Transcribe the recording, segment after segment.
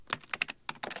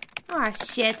Aw,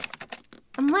 shit.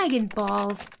 I'm lagging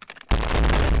balls.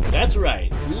 That's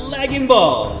right, Lagging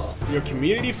Balls, your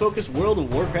community-focused World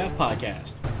of Warcraft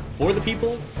podcast. For the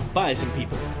people, by some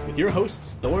people, with your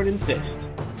hosts, Thorn and Fist.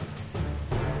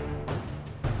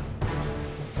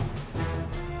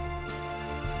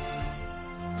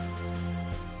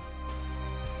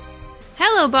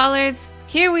 Hello, ballers.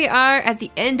 Here we are at the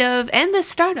end of and the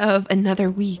start of another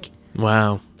week.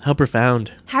 Wow, how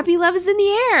profound. Happy love is in the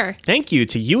air. Thank you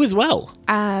to you as well.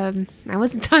 I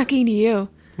wasn't talking to you.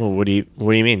 Well, what do you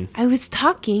mean? I was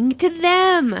talking to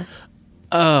them.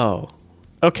 Oh,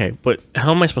 okay, but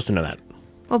how am I supposed to know that?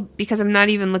 Well, because I'm not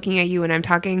even looking at you when I'm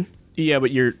talking. Yeah,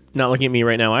 but you're not looking at me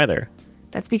right now either.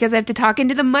 That's because I have to talk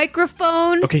into the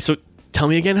microphone. Okay, so tell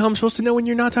me again how I'm supposed to know when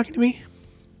you're not talking to me?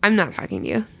 I'm not talking to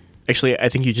you. Actually, I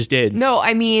think you just did. No,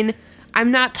 I mean,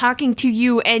 I'm not talking to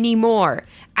you anymore.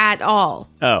 At all.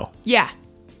 Oh. Yeah.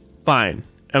 Fine.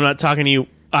 I'm not talking to you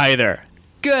either.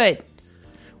 Good.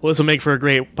 Well, this will make for a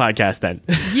great podcast then.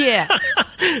 Yeah.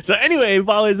 So anyway,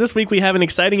 Ballers, this week we have an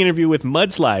exciting interview with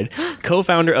Mudslide,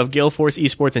 co-founder of Gale Force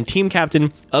Esports and team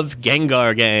captain of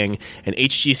Gengar Gang, an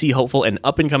HGC hopeful and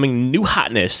up-and-coming new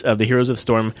hotness of the Heroes of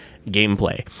Storm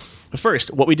gameplay. But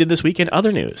first, what we did this week in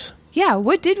other news. Yeah,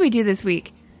 what did we do this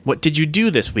week? What did you do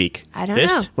this week? I don't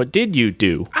Fist? know. What did you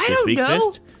do I this don't week, know.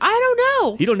 Fist? I don't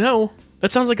know. You don't know?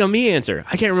 That sounds like a me answer.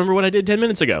 I can't remember what I did 10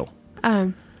 minutes ago.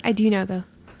 I do know, though.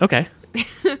 Okay.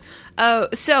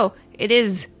 So, it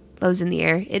is Lows in the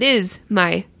Air. It is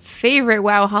my favorite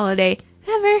WoW holiday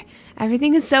ever.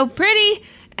 Everything is so pretty.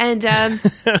 And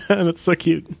That's so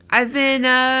cute. I've been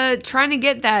trying to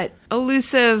get that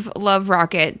elusive love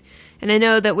rocket. And I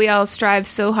know that we all strive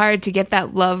so hard to get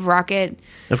that love rocket.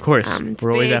 Of course. It's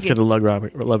We're always big, after the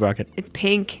love rocket. It's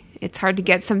pink. It's hard to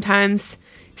get sometimes.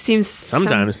 Seems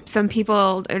Sometimes. some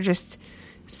people are just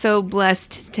so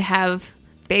blessed to have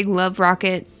big love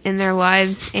rocket in their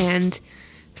lives, and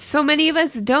so many of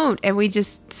us don't, and we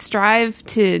just strive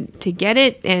to get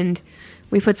it, and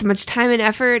we put so much time and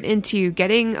effort into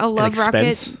getting a love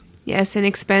rocket. Yes, an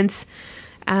expense.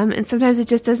 And sometimes it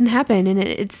just doesn't happen, and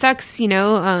it sucks,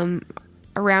 around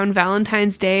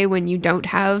Valentine's Day when you don't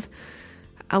have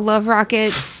a love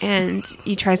rocket and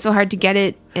you try so hard to get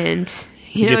it, and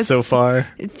You get so far.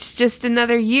 It's just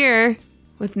another year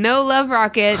with no love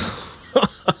rocket.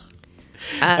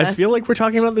 I feel like we're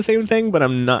talking about the same thing, but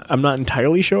I'm not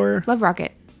entirely sure. Love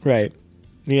rocket. Right.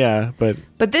 Yeah, but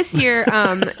this year,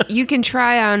 you can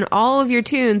try on all of your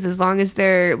tunes as long as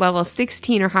they're level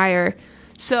 16 or higher.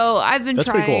 So I've been That's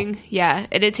pretty trying. cool. Yeah,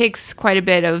 and it takes quite a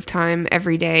bit of time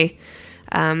every day.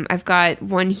 I've got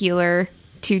one healer,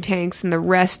 2 tanks, and the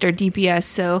rest are DPS.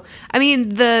 So I mean,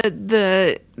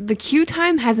 the queue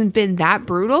time hasn't been that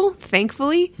brutal,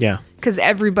 thankfully. yeah. Because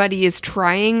everybody is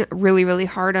trying really, really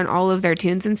hard on all of their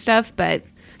tunes and stuff.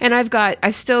 And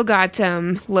I've still got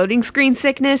loading screen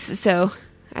sickness, so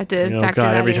I have to factor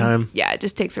that every in. time. Yeah, it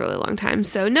just takes a really long time.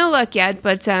 So no luck yet,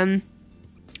 but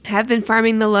have been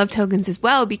farming the love tokens as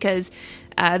well, because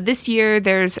this year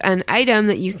there's an item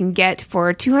that you can get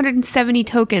for 270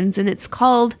 tokens, and it's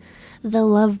called the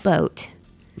Love Boat.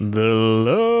 The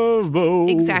Love Boat.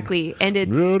 Exactly, and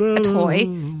it's a toy,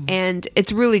 and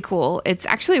it's really cool. It's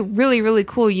actually a really, really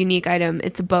cool, unique item.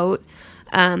 It's a boat.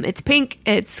 It's pink.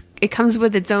 It comes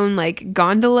with its own like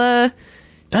gondola.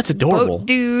 That's adorable. Boat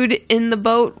dude in the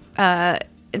boat.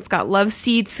 It's got love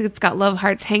seats. It's got love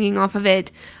hearts hanging off of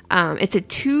it. It's a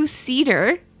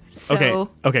 2-seater. So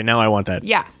Okay, now I want that.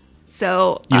 yeah.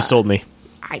 So You sold me.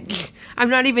 I'm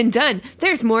not even done.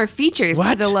 There's more features to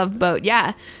What? the Love Boat.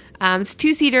 Yeah. It's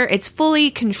 2-seater. It's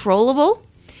fully controllable.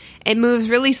 It moves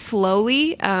really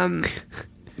slowly.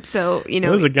 So, That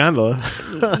was a gondola.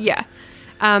 yeah.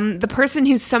 The person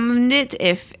who summoned it,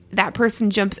 if that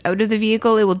person jumps out of the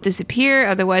vehicle, it will disappear.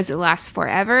 Otherwise, it lasts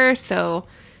forever. So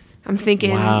I'm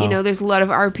thinking, Wow. there's a lot of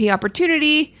RP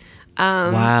opportunity.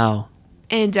 Wow.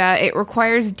 And it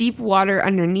requires deep water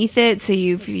underneath it. So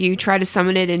if you try to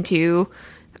summon it into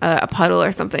a puddle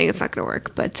or something, it's not going to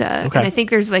work. But and I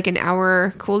think there's like an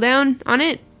hour cooldown on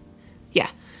it. Yeah.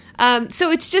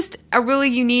 So it's just a really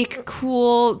unique,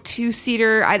 cool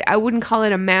 2-seater. I wouldn't call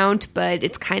it a mount, but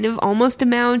it's kind of almost a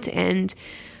mount. And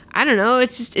I don't know.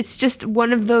 It's just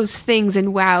one of those things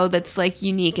in WoW that's like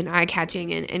unique and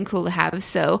eye-catching and cool to have.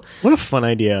 So What a fun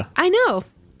idea. I know.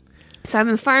 So I've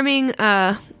been farming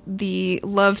the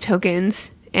love tokens.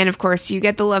 And of course, you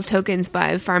get the love tokens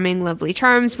by farming lovely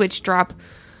charms, which drop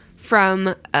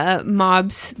from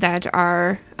mobs that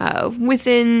are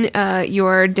within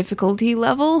your difficulty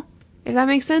level, if that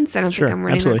makes sense. I don't think I'm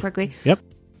wording that correctly. Yep.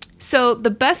 So the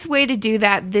best way to do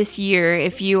that this year,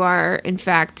 if you are in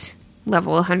fact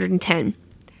level 110,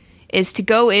 is to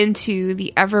go into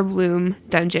the Everbloom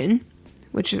dungeon,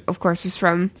 which of course is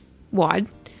from WoD.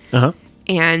 Uh-huh.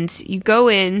 And you go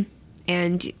in,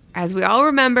 and as we all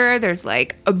remember, there's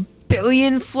like a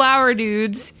billion flower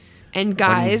dudes and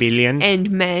guys 1 billion. and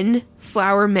men,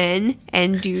 flower men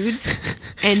and dudes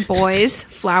and boys,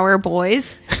 flower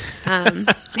boys.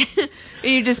 And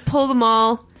you just pull them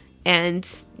all, and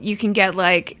you can get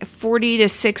like 40 to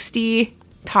 60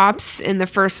 tops in the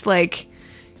first like...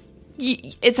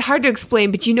 It's hard to explain,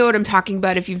 but you know what I'm talking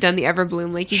about if you've done the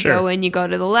Everbloom. Like, you Sure. go in, you go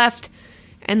to the left,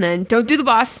 and then don't do the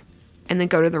boss, and then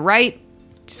go to the right,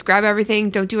 just grab everything,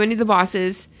 don't do any of the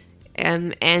bosses,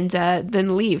 and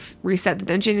then leave, reset the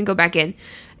dungeon, and go back in.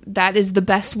 That is the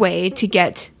best way to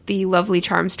get the lovely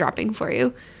charms dropping for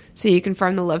you. So you can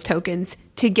farm the love tokens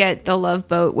to get the love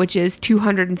boat, which is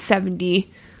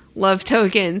 270 love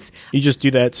tokens. You just do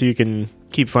that so you can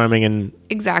keep farming and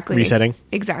Exactly. resetting.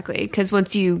 Exactly. Because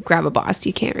once you grab a boss,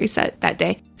 you can't reset that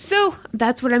day. So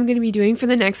that's what I'm going to be doing for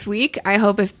the next week. I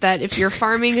hope if you're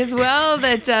farming as well,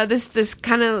 that this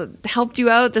kind of helped you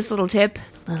out. This little tip.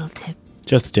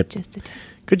 Just a tip. Just a tip.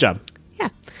 Good job. Yeah.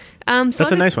 So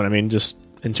That's a nice one. I mean, just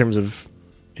in terms of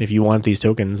if you want these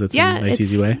tokens, that's a nice, it's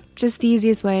easy way. just the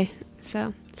easiest way.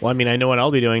 So Well, I mean, I know what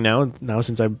I'll be doing now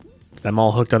since I'm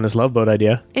all hooked on this love boat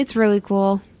idea. it's really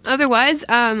cool. Otherwise,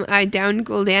 I downed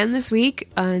Gul'dan this week.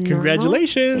 Normal.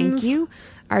 Congratulations. Thank you.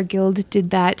 Our guild did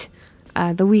that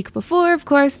the week before, of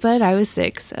course, but I was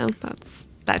sick, so that's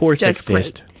Poor just great.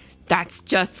 sexist. That's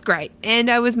just great. And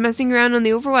I was messing around on the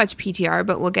Overwatch PTR,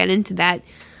 but we'll get into that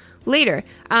later.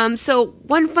 So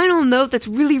one final note that's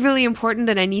really, really important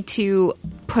that I need to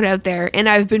put out there, and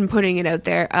I've been putting it out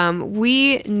there.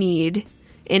 We need,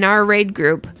 in our raid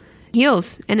group,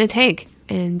 heals and a tank.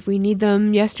 And we need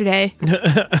them yesterday.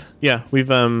 Yeah, we've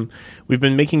been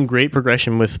making great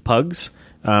progression with pugs.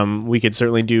 We could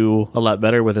certainly do a lot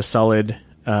better with a solid,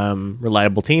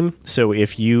 reliable team. So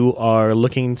if you are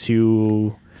looking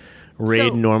to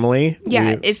raid normally,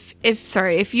 Yeah,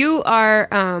 if you are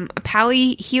a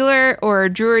pally healer or a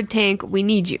druid tank, we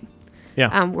need you.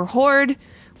 yeah, We're horde.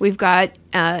 We've got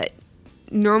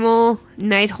normal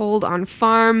Nighthold on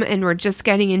farm, and we're just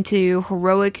getting into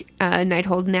heroic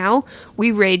Nighthold now.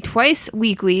 We raid twice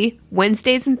weekly,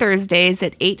 Wednesdays and Thursdays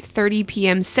at 8:30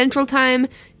 p.m. Central Time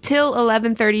till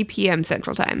 11:30 p.m.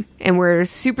 Central Time. And we're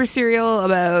super serial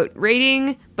about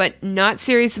raiding, but not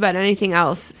serious about anything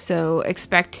else. So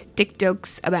expect dick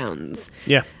jokes abounds.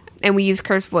 yeah. And we use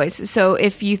Curse Voice. So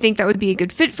if you think that would be a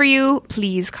good fit for you,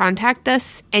 please contact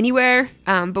us anywhere.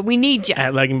 But we need you.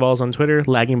 At Lagging Balls on Twitter,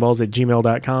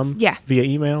 laggingballs@gmail.com. Yeah. Via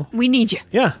email. We need you.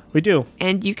 Yeah, we do.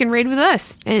 And you can raid with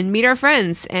us and meet our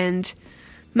friends and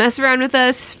mess around with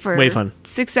us for Way fun.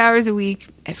 6 hours a week,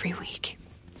 every week.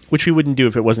 Which we wouldn't do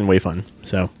if it wasn't way fun.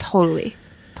 So Totally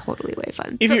way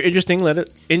fun. if So- you're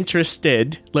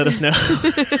interested, let us know.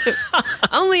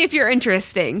 only if you're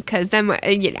interesting, because then,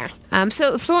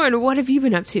 so, Thorn, what have you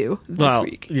been up to this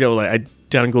week? I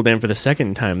downed Gul'dan for the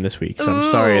second time this week. So I'm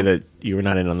Ooh. sorry that you were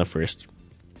not in on the first.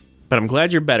 But I'm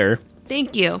glad you're better,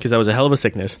 Thank you. because that was a hell of a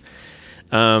sickness.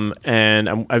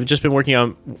 And I've just been working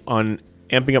on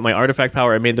amping up my artifact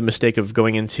power. I made the mistake of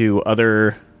going into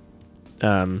other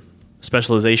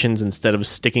specializations instead of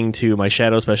sticking to my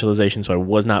shadow specialization, so I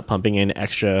was not pumping in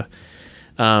extra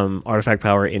artifact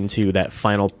power into that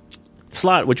final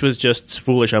slot, which was just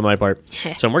foolish on my part.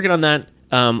 So I'm working on that.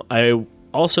 I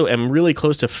also am really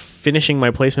close to finishing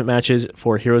my placement matches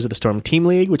for Heroes of the Storm Team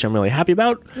League, which I'm really happy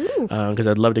about, because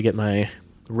I'd love to get my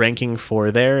ranking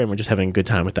for there, and we're just having a good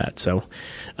time with that. So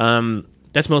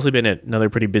that's mostly been it. Another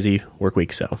pretty busy work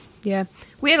week. So Yeah.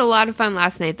 We had a lot of fun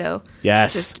last night, though.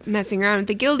 yes, Just messing around with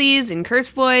the guildies and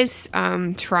Curse Voice,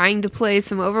 trying to play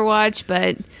some Overwatch,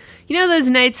 but you know those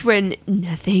nights when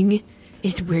nothing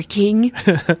is working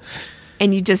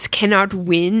and you just cannot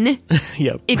win?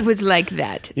 yep, It was like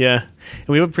that. yeah. And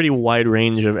we have a pretty wide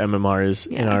range of MMRs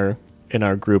in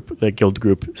our group, the guild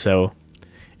group. So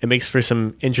it makes for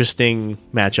some interesting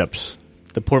matchups.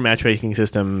 The poor matchmaking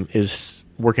system is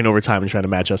working overtime and trying to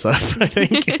match us up, I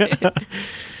think.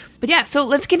 But yeah, so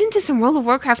let's get into some World of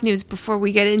Warcraft news before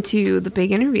we get into the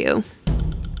big interview.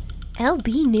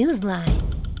 LB Newsline.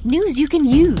 News you can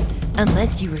use,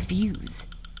 unless you refuse.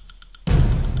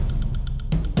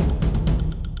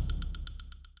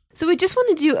 So we just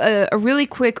want to do a really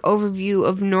quick overview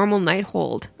of normal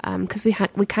Nighthold, because we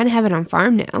kind of have it on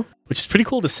farm now. Which is pretty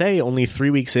cool to say only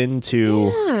 3 weeks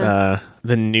into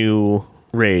the new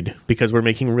raid, because we're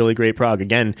making really great prog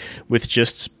again with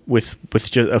just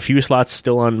a few slots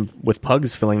still on with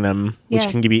pugs filling them, which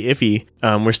Yeah. can be iffy.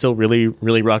 We're still really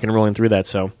rocking and rolling through that.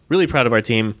 So really proud of our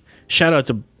team. shout out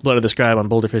to Blood of the Scribe on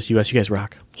Boulder Fist US. You guys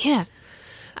rock. Yeah.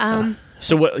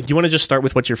 So what do you want to just start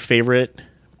with what your favorite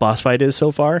boss fight is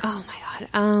so far? Oh my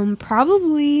god.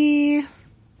 Probably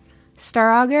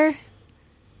Star Augur,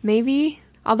 maybe.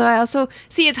 Although I also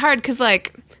see it's hard because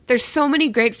like there's so many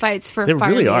great fights for There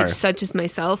fire really are. mage such as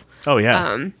myself. Oh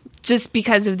yeah. Just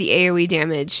because of the AoE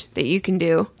damage that you can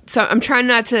do. So I'm trying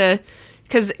not to,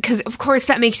 because of course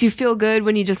that makes you feel good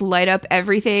when you just light up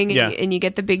everything and, Yeah. and you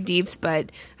get the big deeps.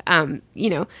 But you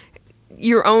know,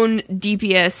 your own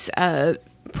DPS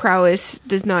prowess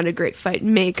does not a great fight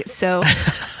make. So,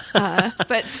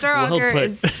 but Star Well Augur put.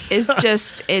 is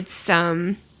just it's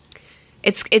got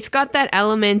that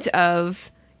element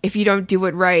of if you don't do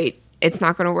it right, it's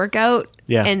not going to work out.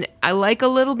 Yeah. And I like a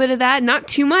little bit of that, not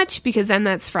too much because then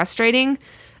that's frustrating.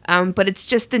 But it's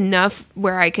just enough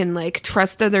where I can like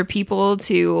trust other people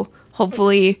to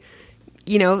hopefully,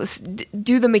 you know,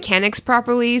 do the mechanics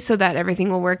properly so that everything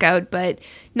will work out. But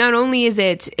not only is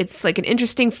it's like an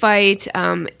interesting fight.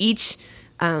 It's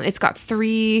got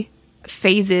 3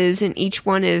 phases and each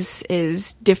one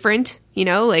is different, you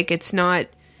know, like it's not,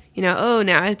 you know, oh,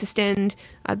 now I have to stand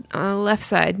on the left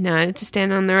side. Now I have to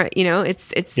stand on the right. You know,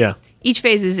 it's Yeah. Each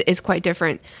phase is quite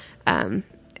different, and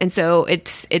so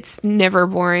it's never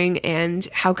boring. And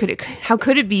how could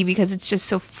it be? Because it's just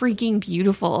so freaking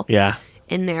beautiful. Yeah.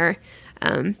 In there,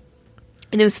 and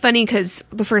it was funny because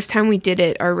the first time we did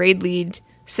it, our raid lead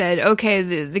said, "Okay,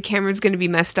 the camera's going to be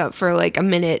messed up for like a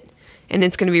minute, and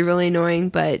it's going to be really annoying,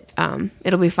 but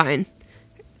it'll be fine."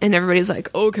 And everybody's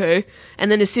like, okay.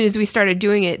 And then as soon as we started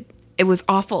doing it, it was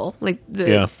awful. Like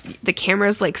the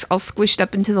camera's like all squished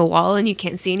up into the wall and you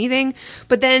can't see anything.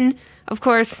 But then, of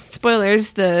course,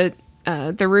 spoilers, the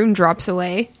room drops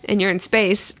away and you're in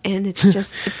space and it's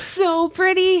just, it's so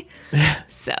pretty.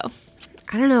 So,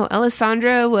 I don't know.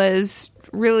 Alessandra was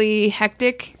really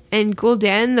hectic and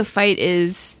Gul'dan, the fight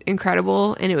is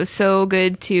incredible. And it was so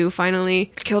good to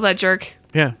finally kill that jerk.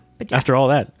 Yeah. But yeah. After all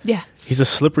that. Yeah. He's a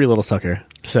slippery little sucker.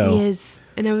 So He is.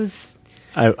 And it was...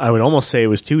 I would almost say it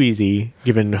was too easy,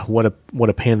 given what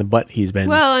a pain in the butt he's been.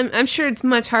 Well, I'm sure it's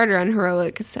much harder on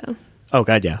heroic. So Oh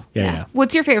god, yeah.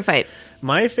 What's your favorite fight?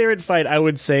 My favorite fight, I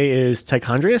would say, is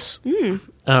Tichondrius.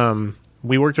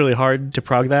 We worked really hard to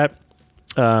prog that,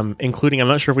 including, I'm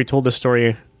not sure if we told this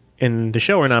story in the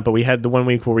show or not, but we had the 1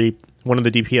 week where one of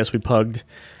the DPS we pugged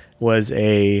was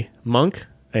a monk,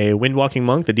 a windwalking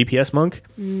monk, the DPS monk,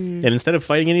 and instead of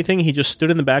fighting anything, he just stood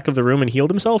in the back of the room and healed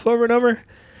himself over and over,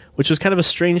 which was kind of a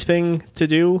strange thing to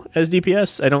do as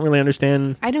DPS. I don't really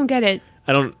understand. I don't get it.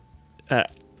 I don't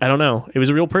know. It was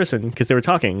a real person because they were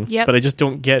talking. Yep. But I just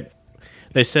don't get.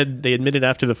 They said they admitted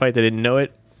after the fight they didn't know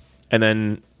it, and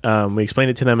then we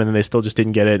explained it to them, and then they still just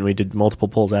didn't get it. And we did multiple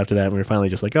pulls after that, and we were finally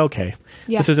just like, okay,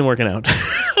 Yeah. this isn't working out.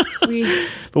 We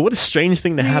But what a strange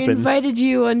thing to happen. invited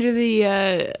you under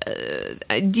the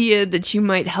idea that you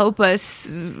might help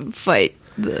us fight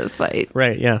the fight.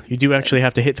 Right? Yeah, you do actually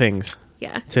have to hit things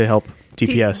Yeah. to help See,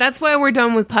 DPS. that's why we're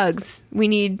done with pugs. We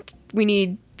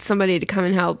need somebody to come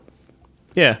and help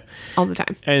yeah. all the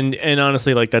time. And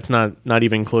honestly, like that's not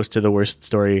even close to the worst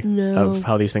story No. of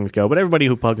how these things go. But everybody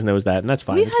who pugs knows that, and that's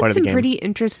fine. We've It's part had of the some game. pretty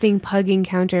interesting pug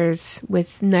encounters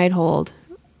with Nighthold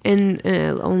in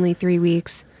only 3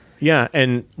 weeks. Yeah,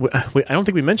 and I don't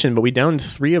think we mentioned, but we downed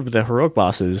 3 of the heroic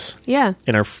bosses Yeah.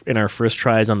 in our first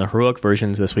tries on the heroic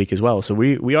versions this week as well. So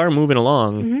we are moving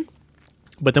along. Mm-hmm.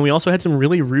 But then we also had some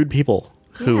really rude people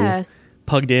who Yeah.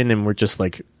 pugged in and were just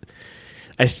like,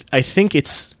 I think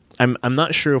it's I'm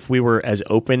not sure if we were as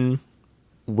open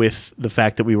with the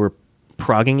fact that we were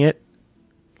progging it.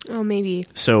 Oh, maybe.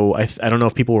 So I don't know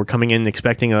if people were coming in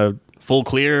expecting a full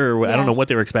clear, or I Yeah. don't know what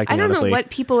they were expecting. I don't honestly. know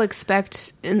what people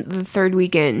expect in the third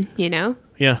weekend, you know?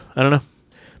 Yeah, I don't know.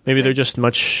 Maybe So- they're just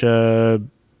much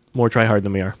more try hard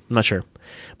than we are. I'm not sure.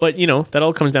 But, you know, that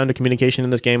all comes down to communication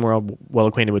in this game. We're all well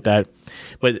acquainted with that.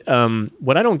 But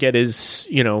what I don't get is,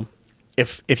 you know,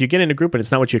 if you get in a group and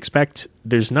it's not what you expect,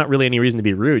 there's not really any reason to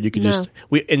be rude. You could No. just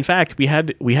in fact, we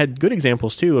had good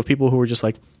examples too of people who were just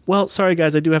like, well, sorry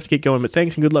guys, I do have to get going, but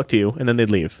thanks and good luck to you, and then they'd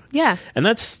leave. Yeah. And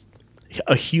that's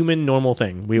a human normal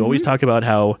thing. We Mm-hmm. always talk about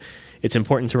how it's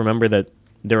important to remember that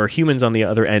there are humans on the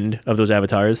other end of those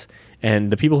avatars,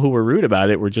 and the people who were rude about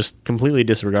it were just completely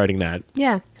disregarding that.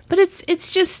 Yeah. But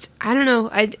it's just, I don't know.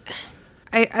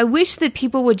 I wish that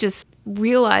people would just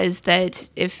realize that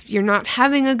if you're not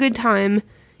having a good time,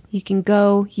 you can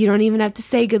go. You don't even have to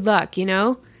say good luck, you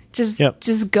know? Just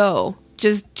go.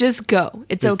 Just go.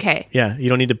 It's okay. Yeah, you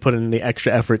don't need to put in the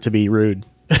extra effort to be rude.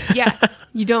 Yeah,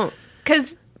 you don't.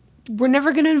 Because we're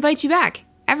never going to invite you back,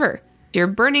 ever. You're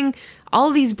burning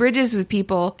all these bridges with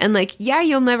people, and like, yeah,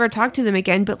 you'll never talk to them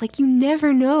again, but like, you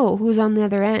never know who's on the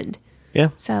other end. Yeah.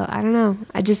 So I don't know.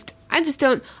 I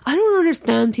don't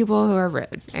understand people who are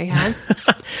rude. Okay?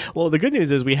 Well, the good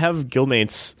news is we have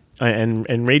guildmates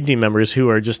and raid team members who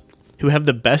have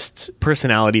the best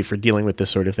personality for dealing with this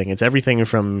sort of thing. It's everything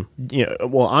from,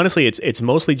 well, honestly, it's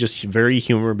mostly just very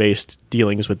humor-based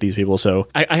dealings with these people. So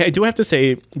I do have to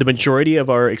say the majority of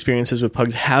our experiences with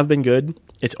pugs have been good.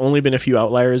 It's only been a few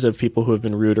outliers of people who have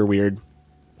been rude or weird.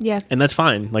 Yeah. And that's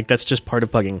fine. Like, that's just part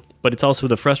of pugging. But it's also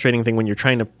the frustrating thing when you're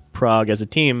trying to prog as a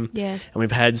team. Yeah. And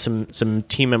we've had some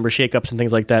team member shakeups and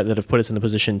things like that have put us in the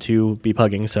position to be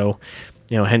pugging. So,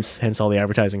 hence all the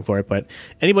advertising for it. But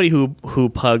anybody who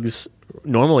pugs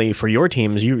normally for your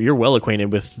teams, you're well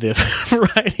acquainted with the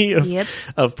variety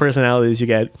of personalities you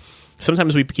get.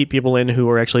 Sometimes we keep people in who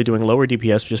are actually doing lower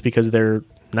DPS just because they're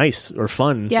nice or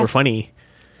fun or funny.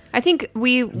 I think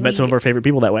we met some of our favorite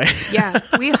people that way. Yeah,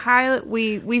 we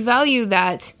value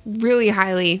that really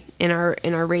highly in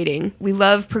our rating. We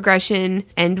love progression,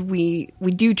 and we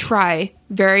do try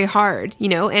very hard,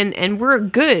 and we're a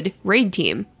good raid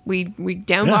team. We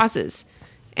down bosses,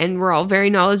 and we're all very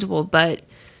knowledgeable, but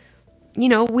we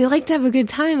like to have a good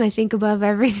time, I think, above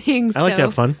everything. I like to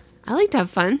have fun. I like to have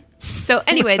fun. So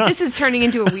anyway, this is turning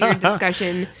into a weird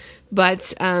discussion.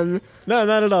 But no,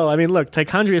 not at all. I mean, look,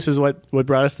 Tichondrius is what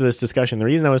brought us to this discussion. The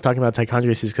reason I was talking about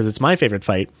Tichondrius is because it's my favorite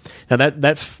fight. Now,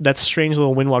 that strange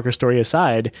little Windwalker story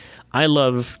aside, I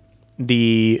love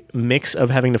the mix of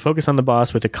having to focus on the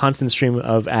boss with a constant stream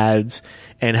of ads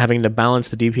and having to balance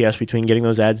the DPS between getting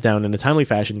those ads down in a timely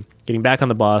fashion, getting back on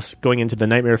the boss, going into the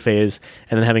nightmare phase,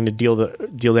 and then having to deal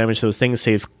damage to those things,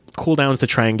 save cooldowns to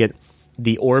try and get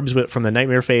the orbs from the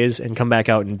nightmare phase and come back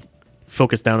out and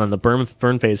focus down on the burn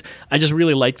phase. I just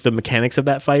really like the mechanics of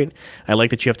that fight. I like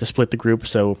that you have to split the group,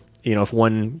 so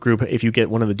if you get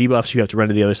one of the debuffs, you have to run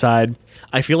to the other side.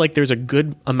 I feel like there's a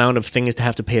good amount of things to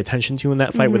have to pay attention to in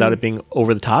that fight without it being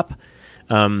over the top,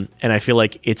 and I feel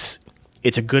like it's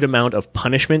a good amount of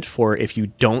punishment for if you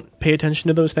don't pay attention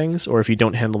to those things or if you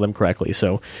don't handle them correctly.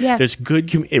 So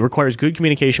it requires good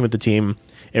communication with the team.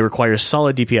 It requires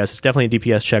solid DPS. It's definitely a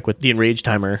DPS check with the enrage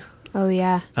timer. Oh,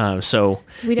 yeah. So,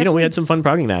 we had some fun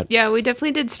progging that. Yeah, we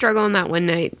definitely did struggle on that one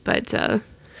night, but...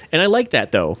 And I like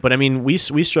that, though. But, I mean, we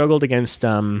struggled against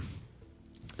Spellblade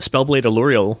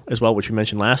Alluriel as well, which we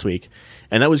mentioned last week.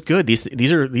 And that was good.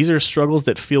 These are struggles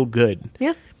that feel good.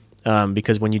 Yeah.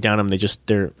 Because when you down them,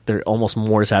 they're almost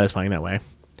more satisfying that way.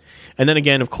 And then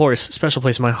again, of course, special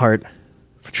place in my heart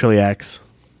for Trilliax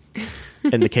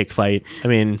and the cake fight. I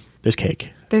mean, there's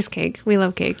cake. There's cake. We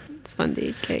love cake. It's fun to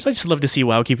eat cake. So I just love to see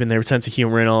WoW keeping their sense of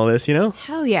humor in all this,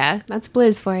 Hell yeah. That's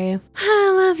Blizz for you.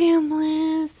 I love you,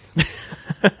 Blizz.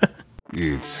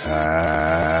 It's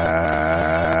high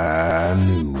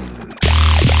noon.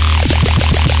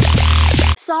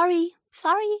 Sorry.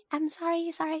 I'm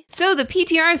sorry. So the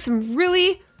PTR has some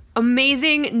really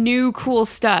amazing new cool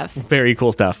stuff. Very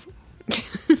cool stuff.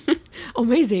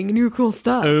 Amazing new cool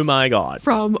stuff. Oh my god.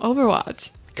 From Overwatch.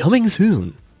 Coming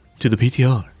soon to the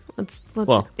PTR. What's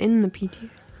in the PTR?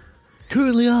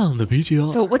 Currently on the PTR.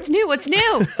 So what's new?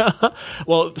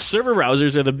 Well, server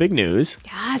browsers are the big news.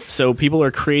 Yes. So people are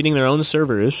creating their own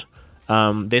servers.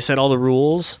 They set all the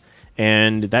rules,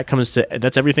 and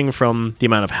that's everything from the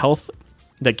amount of health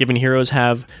that given heroes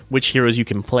have, which heroes you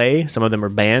can play. Some of them are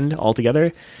banned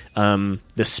altogether. The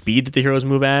speed that the heroes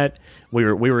move at. We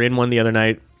were in one the other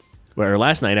night, or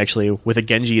last night actually, with a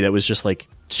Genji that was just like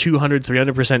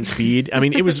 200-300% speed. I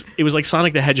mean, it was like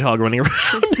Sonic the Hedgehog running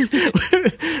around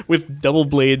with double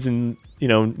blades and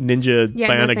bionic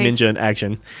ninja in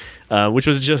action, which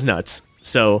was just nuts.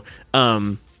 So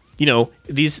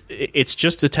it's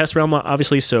just a test realm,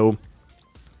 obviously. So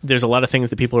there's a lot of things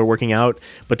that people are working out,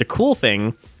 but the cool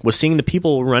thing was seeing the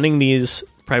people running these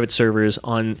private servers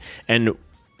on, and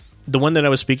the one that I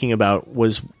was speaking about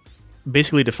was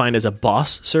basically defined as a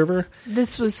boss server.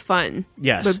 This was fun.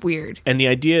 Yes. But weird. And the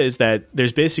idea is that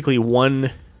there's basically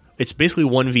one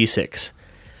v6,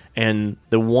 and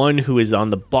the one who is on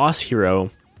the boss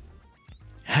hero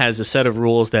has a set of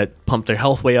rules that pump their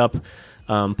health way up,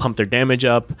 pump their damage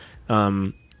up,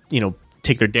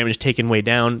 take their damage taken way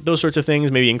down, those sorts of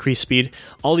things, maybe increase speed,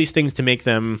 all these things to make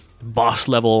them boss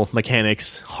level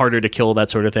mechanics, harder to kill,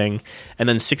 that sort of thing. And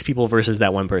then 6 people versus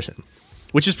that one person,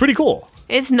 which is pretty cool.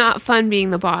 It's not fun being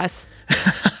the boss.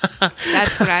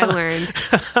 That's what I learned.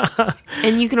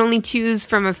 And you can only choose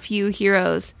from a few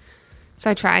heroes.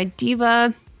 So I tried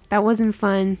D.Va. That wasn't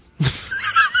fun.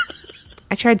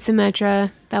 I tried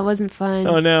Symmetra. That wasn't fun.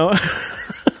 Oh, no.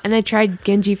 And I tried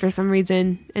Genji for some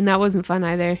reason, and that wasn't fun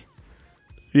either.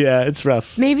 Yeah, it's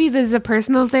rough. Maybe there's a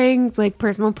personal thing, like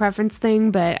personal preference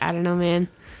thing, but I don't know, man.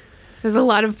 There's a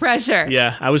lot of pressure.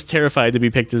 Yeah, I was terrified to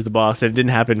be picked as the boss, and it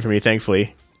didn't happen for me,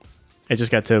 thankfully. I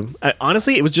just got to...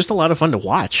 honestly, it was just a lot of fun to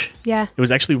watch. Yeah. It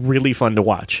was actually really fun to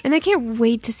watch. And I can't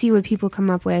wait to see what people come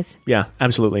up with. Yeah,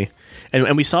 absolutely.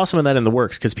 And we saw some of that in the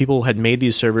works, because people had made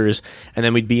these servers, and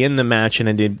then we'd be in the match, and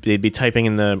then they'd be typing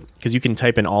in the... Because you can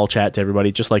type in all chat to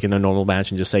everybody, just like in a normal match,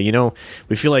 and just say,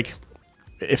 we feel like...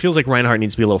 It feels like Reinhardt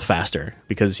needs to be a little faster,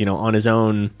 because, on his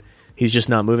own... He's just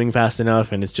not moving fast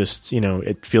enough, and it's just,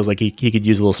 it feels like he could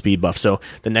use a little speed buff. So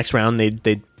the next round,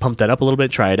 they'd pump that up a little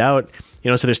bit, try it out.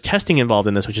 So there's testing involved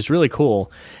in this, which is really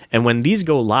cool. And when these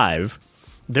go live,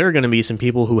 there are going to be some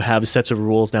people who have sets of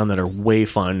rules down that are way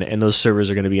fun, and those servers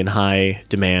are going to be in high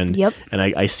demand. Yep. And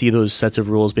I see those sets of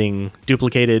rules being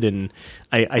duplicated, and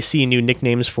I see new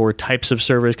nicknames for types of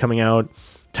servers coming out,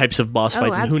 types of boss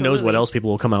fights, and who knows what else people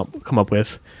will come up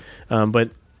with. But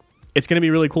it's going to be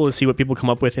really cool to see what people come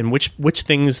up with and which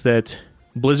things that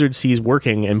Blizzard sees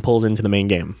working and pulls into the main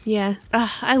game. Yeah.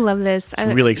 I love this.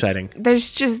 It's really exciting.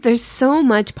 There's so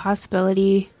much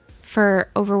possibility for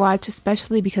Overwatch,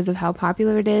 especially because of how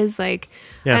popular it is. Like,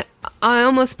 yeah. I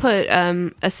almost put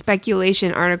a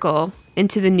speculation article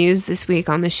into the news this week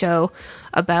on the show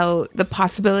about the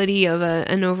possibility of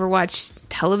an Overwatch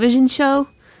television show.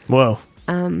 Whoa.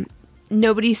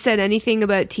 Nobody said anything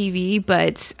about TV,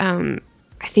 but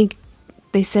I think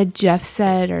they said Jeff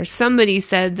said, or somebody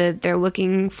said that they're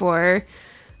looking for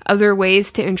other ways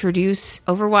to introduce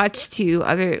Overwatch to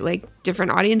other, like,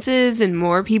 different audiences and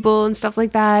more people and stuff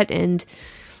like that. And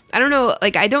I don't know,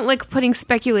 like, I don't like putting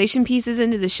speculation pieces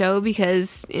into the show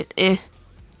because, Yeah.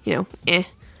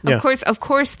 Of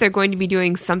course they're going to be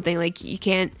doing something. Like, you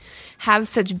can't have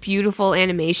such beautiful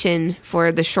animation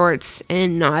for the shorts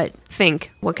and not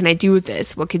think, what can I do with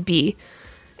this? What could be?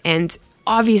 And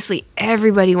obviously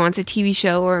everybody wants a TV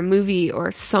show or a movie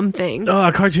or something. Oh,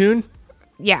 a cartoon?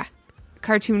 Yeah.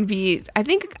 Cartoon would be... I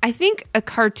think a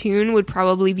cartoon would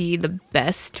probably be the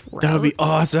best route. That would be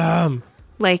awesome.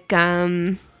 Like your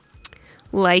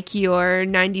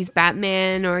 90s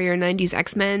Batman or your 90s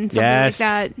X-Men, something like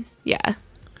that. Yeah.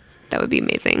 That would be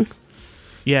amazing.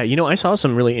 Yeah, I saw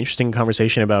some really interesting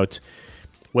conversation about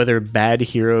whether bad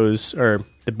heroes or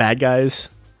the bad guys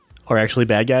are actually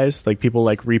bad guys. Like people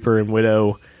like Reaper and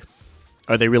Widow,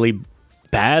 are they really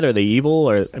bad? Are they evil?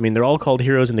 Or they're all called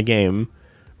heroes in the game,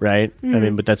 right?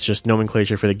 Mm-hmm. But that's just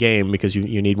nomenclature for the game because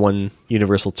you need one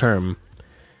universal term.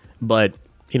 But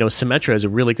Symmetra is a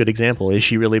really good example. Is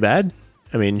she really bad?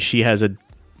 She has a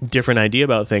different idea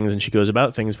about things and she goes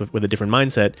about things with a different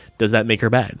mindset. Does that make her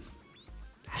bad?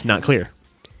 It's not clear.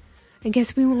 I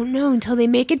guess we won't know until they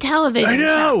make a television I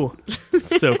know!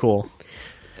 So cool.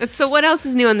 So what else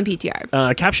is new on the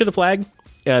PTR? Capture the Flag.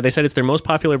 They said it's their most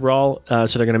popular brawl, so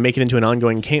they're going to make it into an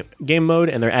ongoing game mode,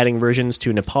 and they're adding versions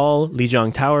to Nepal,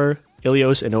 Lijiang Tower,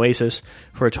 Ilios, and Oasis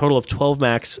for a total of 12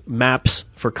 maps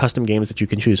for custom games that you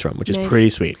can choose from, which is pretty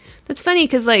sweet. That's funny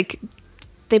because, like,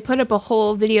 they put up a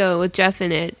whole video with Jeff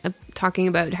in it talking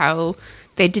about how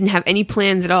they didn't have any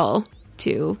plans at all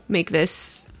to make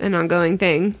this an ongoing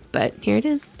thing, but here it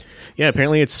is. Yeah,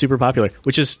 apparently it's super popular,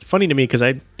 which is funny to me because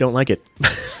I don't like it.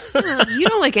 You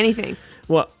don't like anything.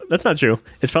 Well, that's not true.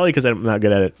 It's probably because I'm not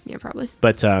good at it. Yeah, probably.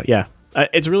 But yeah,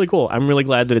 it's really cool. I'm really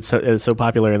glad that it's so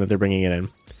popular and that they're bringing it in.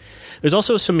 There's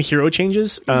also some hero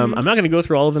changes. I'm not going to go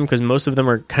through all of them because most of them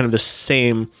are kind of the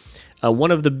same.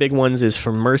 One of the big ones is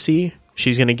for Mercy.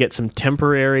 She's going to get some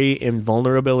temporary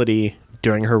invulnerability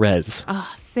during her res.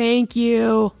 Oh, thank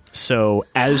you. So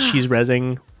as she's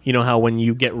rezzing, you know how when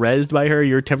you get rezzed by her,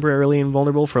 you're temporarily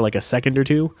invulnerable for like a second or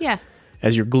two? Yeah.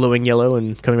 As you're glowing yellow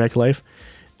and coming back to life?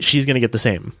 She's going to get the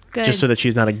same. Good. Just so that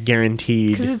she's not a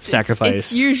guaranteed sacrifice.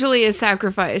 It's usually a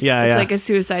sacrifice. Yeah, it's like a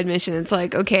suicide mission. It's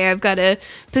like, okay, I've got to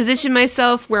position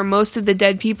myself where most of the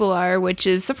dead people are, which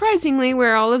is surprisingly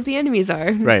where all of the enemies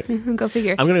are. Right. Go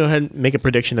figure. I'm going to go ahead and make a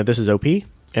prediction that this is OP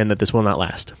and that this will not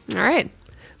last. All right.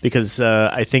 Because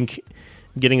I think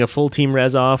getting a full team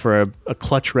res off or a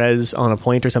clutch res on a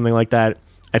point or something like that,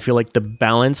 I feel like the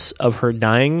balance of her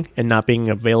dying and not being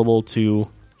available to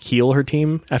heal her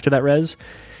team after that res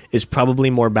is probably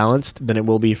more balanced than it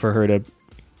will be for her to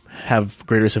have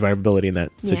greater survivability in that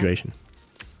situation.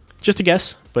 Just a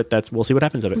guess, but we'll see what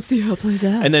happens of it. We'll see how it plays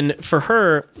out. And then for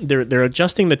her, they're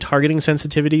adjusting the targeting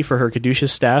sensitivity for her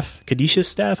Caduceus staff. Caduceus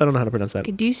staff? I don't know how to pronounce that.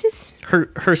 Caduceus?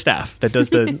 Her staff that does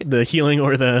the healing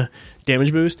or the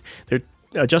damage boost. They're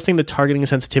adjusting the targeting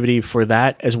sensitivity for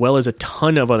that, as well as a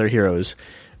ton of other heroes.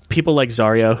 People like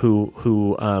Zarya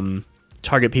who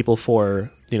target people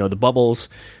for the bubbles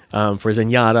for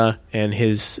Zenyatta and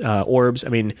his orbs. I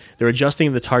mean, they're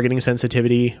adjusting the targeting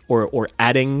sensitivity or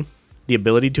adding the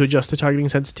ability to adjust the targeting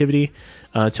sensitivity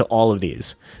to all of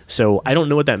these. So I don't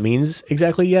know what that means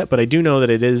exactly yet, but I do know that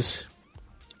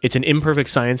it's an imperfect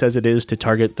science as it is to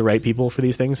target the right people for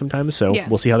these things sometimes. So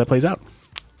we'll see how that plays out.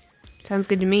 Sounds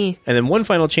good to me. And then one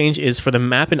final change is for the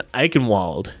map in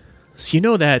Eichenwald. So you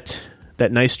know that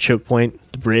nice choke point,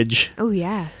 the bridge? Oh,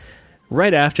 yeah.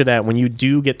 Right after that, when you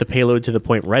do get the payload to the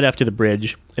point right after the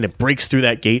bridge, and it breaks through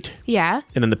that gate, Yeah.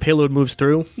 and then the payload moves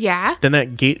through, Yeah. then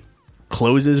that gate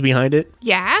closes behind it.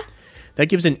 Yeah. That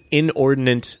gives an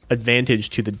inordinate advantage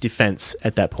to the defense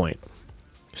at that point.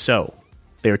 So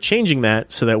they're changing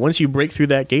that so that once you break through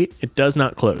that gate, it does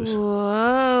not close.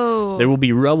 Whoa. There will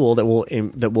be rubble that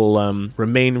will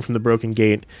remain from the broken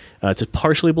gate to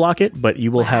partially block it, but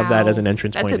you will have that as an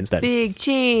entrance point That's instead. a big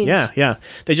change. Yeah.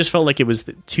 They just felt like it was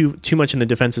too much in the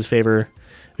defense's favor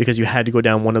because you had to go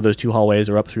down one of those two hallways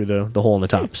or up through the hole in the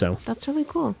top. So That's really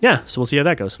cool. yeah, so we'll see how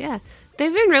that goes. Yeah.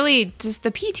 They've been really just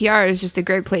the PTR is just a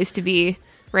great place to be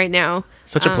right now.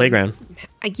 Such a playground.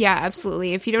 Yeah,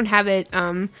 absolutely. If you don't have it,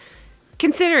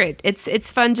 consider it.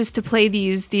 It's fun just to play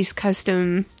these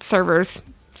custom servers.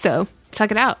 So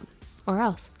check it out, or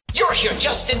else. You're here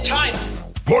just in time.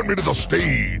 Point me to the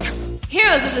stage.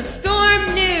 Heroes of the Storm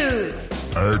news.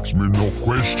 Ask me no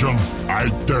question, I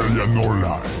tell you no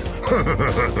lie.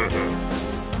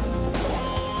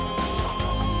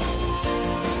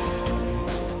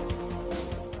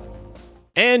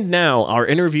 And now, our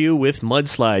interview with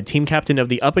Mudslide, team captain of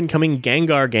the up-and-coming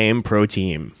Gengar game pro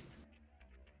team.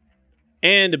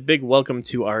 And a big welcome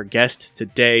to our guest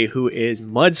today, who is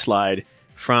Mudslide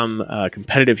from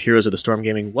Competitive Heroes of the Storm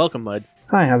Gaming. Welcome, Mud.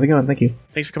 Hi, how's it going? Thank you.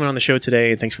 Thanks for coming on the show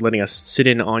today, and thanks for letting us sit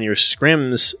in on your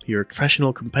scrims, your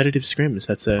professional competitive scrims.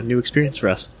 That's a new experience for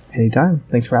us. Anytime.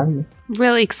 Thanks for having me.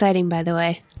 Really exciting, by the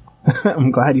way.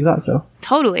 I'm glad you thought so.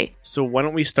 Totally. So why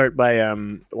don't we start by,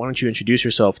 why don't you introduce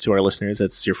yourself to our listeners?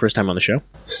 It's your first time on the show.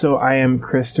 So I am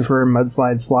Christopher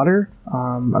Mudslide Slaughter,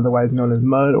 otherwise known as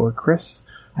Mud or Chris.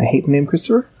 I hate the name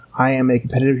Christopher. I am a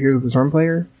competitive Heroes of the Storm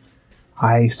player.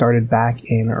 I started back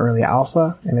in early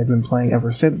alpha, and I've been playing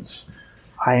ever since.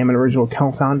 I am an original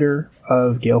co-founder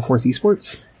of Gale Force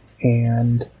Esports,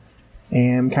 and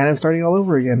am kind of starting all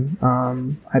over again.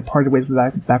 I parted ways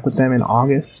back with them in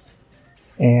August,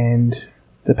 and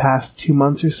the past 2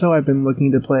 months or so, I've been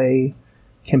looking to play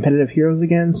competitive Heroes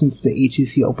again, since the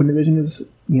HEC Open Division is,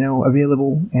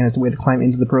 available, and it's a way to climb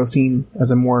into the pro scene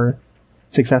as a more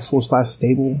successful /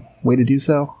 stable way to do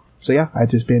so. So yeah, I've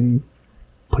just been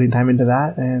putting time into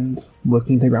that and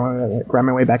looking to grab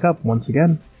my way back up once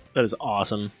again. That is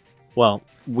awesome. Well,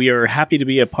 we are happy to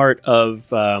be a part of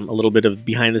a little bit of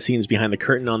behind the scenes, behind the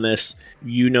curtain on this.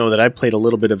 You know that I played a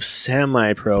little bit of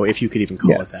semi-pro, if you could even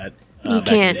call it that. You back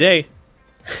can't. in the day.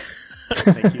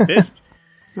 Thank you, Fist.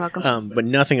 Welcome. But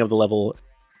nothing of the level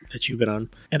that you've been on.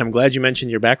 And I'm glad you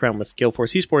mentioned your background with Gale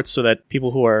Force Esports so that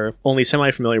people who are only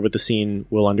semi-familiar with the scene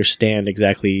will understand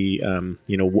exactly,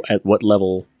 at what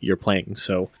level you're playing.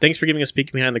 So thanks for giving us a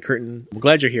peek behind the curtain. I'm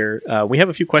glad you're here. We have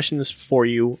a few questions for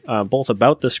you, both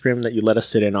about the scrim that you let us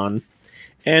sit in on,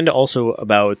 and also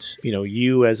about,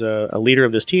 you as a leader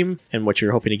of this team and what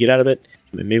you're hoping to get out of it.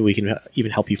 And maybe we can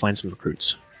even help you find some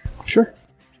recruits. Sure.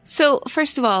 So,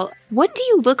 first of all, what do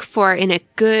you look for in a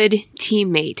good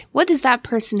teammate? What does that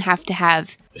person have to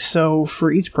have? So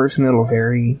for each person, it'll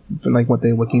vary, like what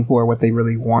they're looking for, what they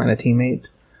really want in a teammate.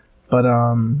 But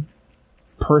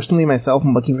personally, myself,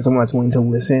 I'm looking for someone that's willing to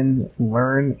listen,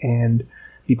 learn, and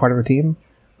be part of a team.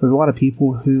 There's a lot of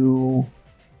people who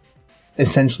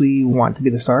essentially want to be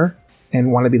the star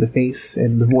and want to be the face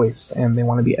and the voice, and they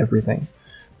want to be everything.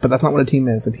 But that's not what a team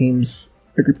is. A team's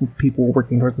a group of people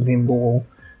working towards the same goal,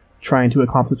 trying to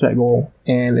accomplish that goal.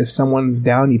 And if someone's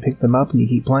down, you pick them up and you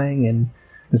keep playing. And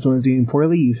if someone's doing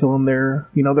poorly, you fill in their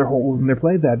holes in their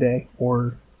play that day.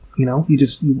 Or,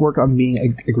 you work on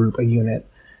being a group, a unit.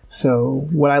 So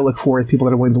what I look for is people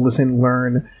that are willing to listen,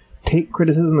 learn, take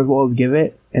criticism as well as give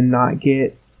it, and not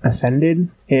get offended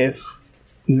if,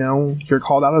 you're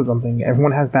called out on something.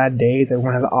 Everyone has bad days.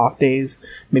 Everyone has off days.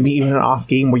 Maybe even an off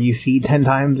game where you feed 10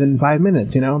 times in 5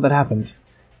 minutes. That happens.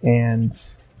 And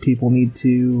people need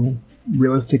to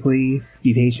realistically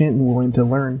be patient and willing to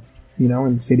learn,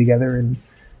 and stay together and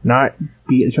not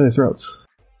be at each other's throats.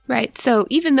 Right. So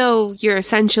even though you're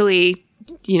essentially,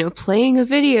 playing a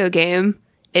video game,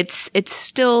 it's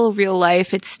still real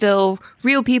life. It's still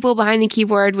real people behind the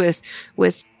keyboard with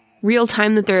real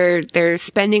time that they're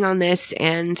spending on this.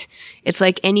 And it's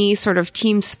like any sort of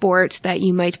team sport that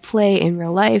you might play in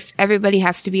real life. Everybody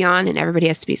has to be on and everybody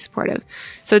has to be supportive.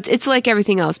 So it's like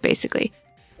everything else, basically.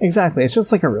 Exactly. It's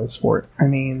just like a real sport. I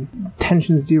mean,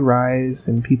 tensions do rise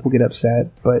and people get upset,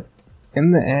 but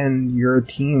in the end, you're a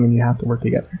team and you have to work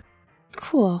together.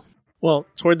 Cool. Well,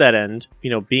 toward that end,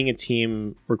 being a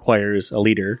team requires a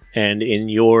leader. And in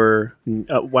your...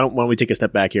 why don't we take a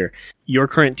step back here? Your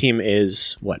current team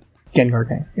is what? Gengar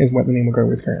Gang is what the name will go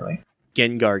with currently.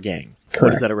 Gengar Gang. Correct.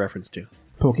 What is that a reference to?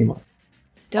 Pokemon.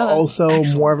 Duh. Also,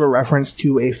 Excellent. more of a reference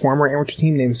to a former amateur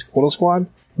team named Squirtle Squad.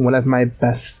 One of my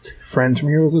best friends from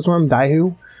Heroes of the Storm,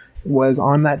 Daihu, was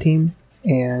on that team.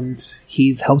 And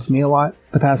he's helped me a lot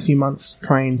the past few months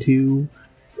trying to...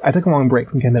 I took a long break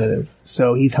from competitive,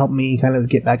 so he's helped me kind of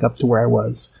get back up to where I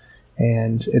was.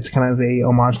 And it's kind of a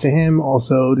homage to him,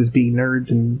 also just being nerds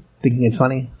and thinking it's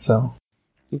funny, so...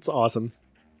 That's awesome.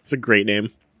 It's a great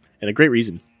name and a great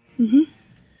reason. Mm-hmm.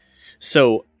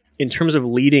 So, in terms of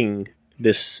leading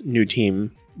this new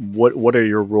team, what are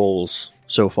your roles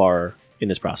so far in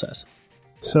this process?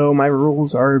 So my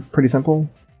rules are pretty simple.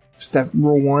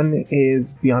 Rule 1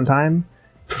 is be on time,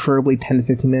 preferably 10 to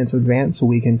 15 minutes in advance so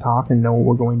we can talk and know what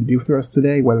we're going to do for the rest of the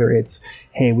day, whether it's,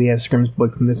 hey, we have scrims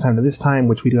booked from this time to this time,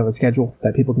 which we do have a schedule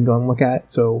that people can go and look at,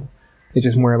 so it's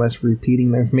just more or less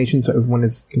repeating the information so everyone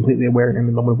is completely aware in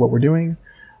the moment of what we're doing.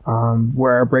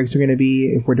 Where our breaks are going to be,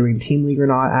 if we're doing Team League or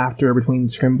not after, between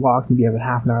scrim blocks, maybe have a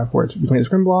half an hour for it between the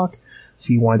scrim block,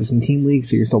 so you want to do some Team League,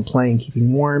 so you're still playing,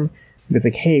 keeping warm. It's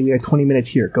like, hey, we have 20 minutes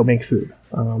here, go make food.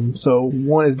 So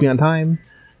 1 is be on time,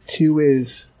 2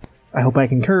 is, I hope I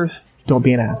can curse, don't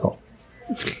be an asshole.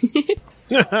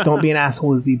 Don't be an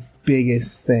asshole is the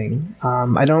biggest thing.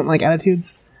 I don't like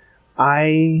attitudes.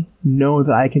 I know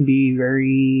that I can be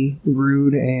very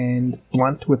rude and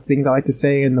blunt with things I like to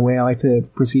say and the way I like to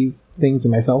perceive things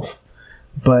in myself,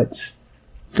 but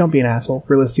don't be an asshole.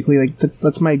 Realistically, like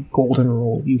that's my golden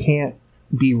rule. You can't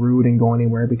be rude and go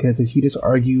anywhere, because if you just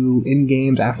argue in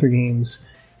games after games,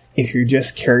 if you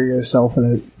just carry yourself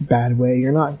in a bad way,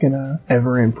 you're not gonna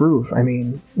ever improve. I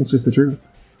mean, it's just the truth.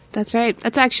 That's right.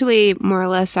 That's actually more or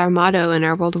less our motto in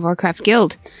our World of Warcraft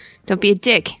guild. Don't be a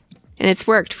dick. And it's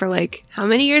worked for how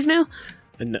many years now?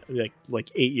 And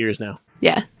like 8 years now.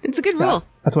 Yeah, it's a good rule.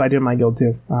 That's what I do in my guild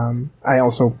too. I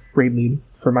also raid lead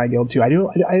for my guild too.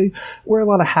 I wear a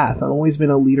lot of hats. I've always been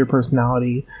a leader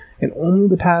personality, and only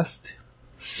the past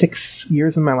 6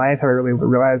 years of my life have I really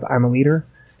realized I'm a leader.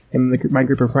 In my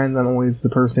group of friends, I'm always the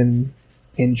person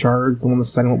in charge, the one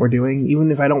deciding what we're doing,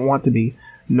 even if I don't want to be.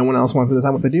 No one else wants to decide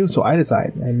what to do, so I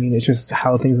decide. I mean, it's just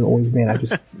how things have always been. I'm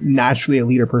just naturally a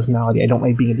leader personality. I don't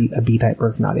like being a B-type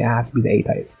personality. I have to be the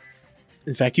A-type.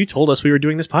 In fact, you told us we were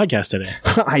doing this podcast today.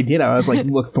 I did. I was like,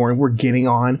 look, Thorn, we're getting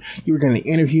on. You were going to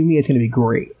interview me. It's going to be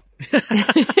great. I'm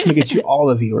going to get you all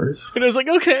the viewers. And I was like,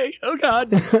 okay. Oh,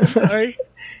 God. I'm sorry.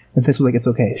 And this was like, it's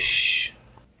okay. Shh.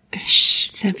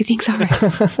 Shh, everything's all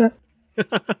right.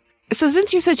 So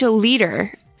since you're such a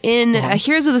leader, in a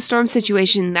Heroes of the Storm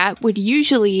situation, that would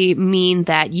usually mean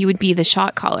that you would be the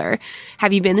shot caller.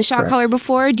 Have you been the shot caller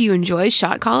before? Do you enjoy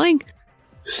shot calling?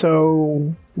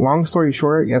 So, long story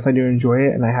short, yes, I do enjoy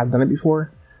it, and I have done it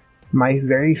before. My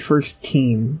very first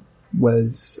team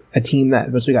was a team that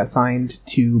eventually got signed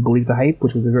to Believe the Hype,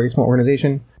 which was a very small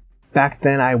organization. Back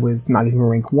then, I was not even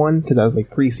rank 1, because I was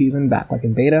pre-season, back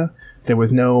in beta. There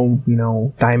was no,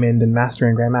 Diamond and Master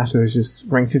and Grandmaster. There's just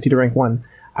rank 50 to rank 1.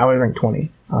 I was rank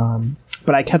 20.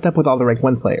 But I kept up with all the rank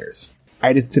 1 players.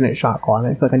 I just didn't shot call, and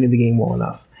I feel like I knew the game well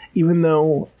enough. Even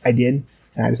though I did,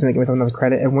 and I just didn't give myself enough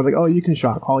credit, everyone's like, oh, you can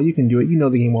shot call, you can do it, you know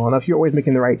the game well enough, you're always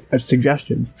making the right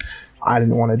suggestions. I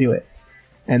didn't want to do it.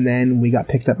 And then we got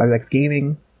picked up by Vex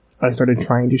Gaming. I started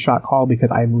trying to shot call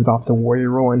because I moved off the warrior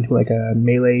role into a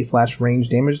melee/range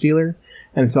damage dealer,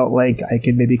 and felt like I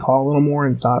could maybe call a little more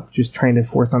and stop just trying to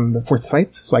force the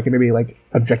fights, so I could maybe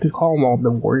objective call while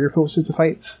the warrior forces the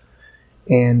fights.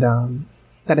 And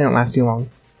that didn't last too long.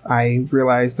 I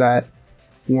realized that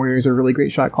warriors are really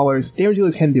great shot callers. Damage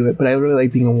dealers can do it, but I really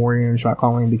like being a warrior and shot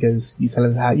calling because you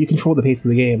you control the pace of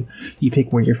the game. You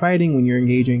pick when you're fighting, when you're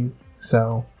engaging.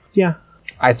 So yeah,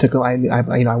 I went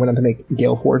on to make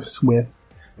Gale Force with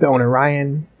the owner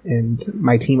Ryan, and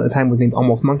my team at the time was named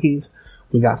Almost Monkeys.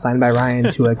 We got signed by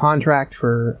Ryan to a contract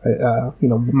for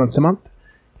month to month,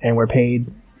 and we're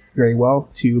paid very well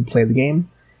to play the game.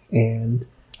 And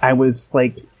I was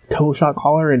toe shot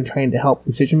caller and trying to help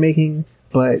decision making,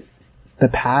 but the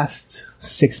past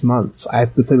 6 months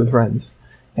I've played with friends,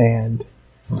 and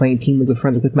playing Team League with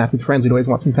friends, or quick match with friends, we'd always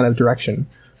want some kind of direction.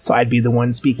 So I'd be the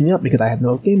one speaking up because I have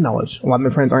no game knowledge. A lot of my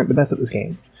friends aren't the best at this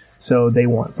game, so they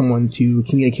want someone to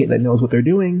communicate that knows what they're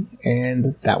doing,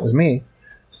 and that was me.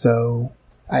 So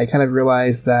I kind of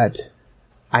realized that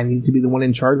I needed to be the one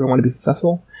in charge if I wanted to be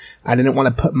successful. I didn't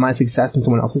want to put my success in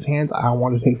someone else's hands. I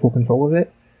wanted to take full control of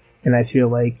it. And I feel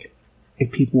like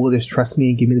if people will just trust me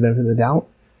and give me the benefit of the doubt,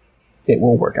 it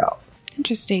will work out.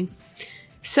 Interesting.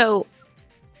 So,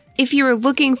 if you were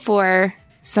looking for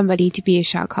somebody to be a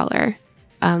shot caller,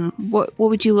 what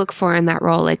would you look for in that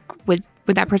role? Like, would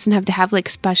that person have to have like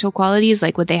special qualities?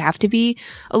 Like, would they have to be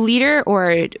a leader,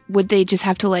 or would they just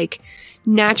have to like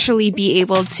naturally be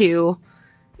able to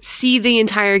see the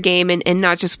entire game and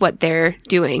not just what they're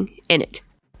doing in it?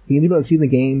 You need to be able to see the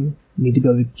game. You need to be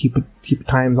able to keep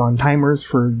times on timers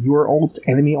for your ults,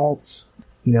 enemy ults.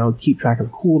 You know, keep track of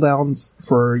cooldowns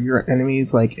for your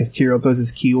enemies. Like, if Tyrael throws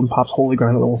his Q and pops Holy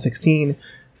Ground at level 16,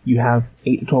 you have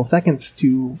 8 to 12 seconds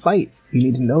to fight. You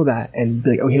need to know that and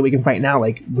be like, okay, we can fight now.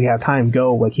 Like, we have time,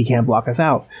 go. Like, he can't block us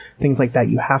out. Things like that.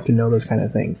 You have to know those kind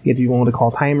of things. You have to be willing to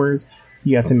call timers.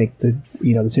 You have to make the,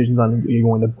 decisions on you're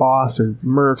going to boss or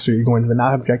mercs, or you're going to the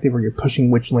map objective, or you're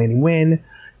pushing which lane and win.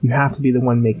 You have to be the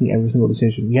one making every single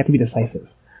decision. You have to be decisive.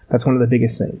 That's one of the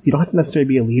biggest things. You don't have to necessarily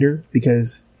be a leader,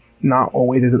 because not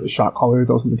always is it the shot caller is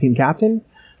also the team captain,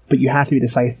 but you have to be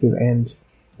decisive and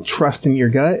trust in your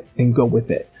gut and go with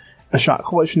it. A shot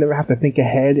caller should never have to think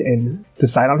ahead and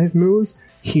decide on his moves.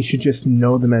 He should just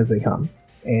know them as they come.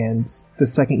 And the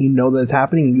second you know that it's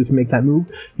happening and you can make that move,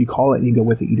 you call it and you go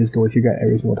with it. You just go with your gut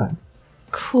every single time.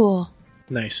 Cool.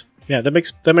 Nice. Yeah, that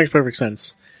makes perfect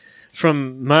sense.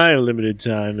 From my limited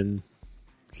time in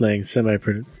playing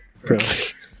semi-pro,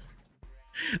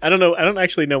 I don't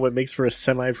actually know what makes for a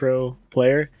semi-pro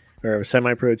player or a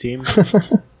semi-pro team.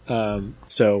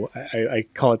 So I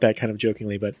call it that kind of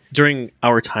jokingly. But during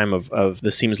our time of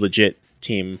the Seems Legit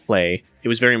team play, it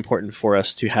was very important for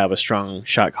us to have a strong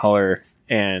shot caller.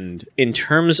 And in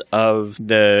terms of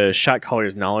the shot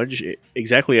caller's knowledge,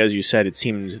 exactly as you said, it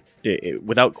seemed,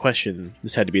 without question,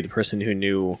 this had to be the person who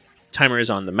knew timers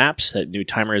on the maps, that knew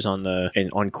timers on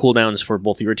cooldowns for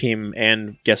both your team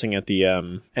and guessing at the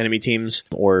enemy teams,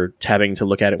 or tabbing to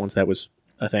look at it once that was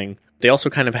a thing. They also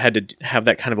kind of had to have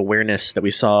that kind of awareness that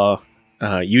we saw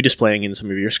you displaying in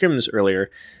some of your scrims earlier,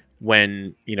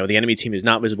 when the enemy team is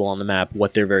not visible on the map,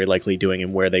 what they're very likely doing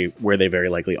and where they very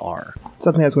likely are.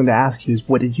 Something I was going to ask you is,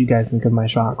 what did you guys think of my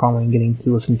shot calling, getting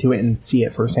to listen to it and see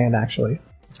it firsthand, actually?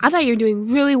 I thought you were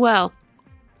doing really well.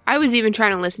 I was even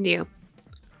trying to listen to you,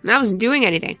 and I wasn't doing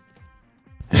anything.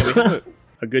 Yeah, we have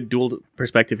a good dual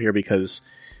perspective here, because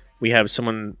we have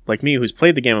someone like me who's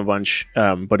played the game a bunch,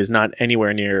 but is not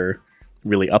anywhere near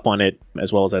really up on it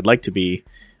as well as I'd like to be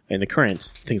in the current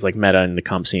things like meta and the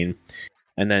comp scene.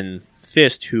 And then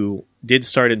Fist, who did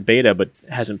start in beta but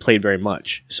hasn't played very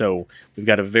much. So we've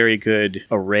got a very good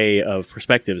array of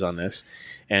perspectives on this.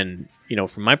 And,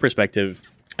 from my perspective,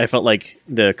 I felt like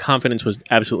the confidence was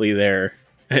absolutely there.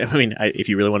 I mean, if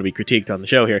you really want to be critiqued on the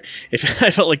show here,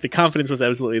 I felt like the confidence was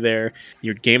absolutely there.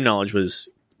 Your game knowledge was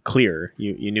clear.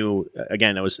 You knew,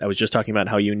 again, I was just talking about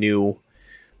how you knew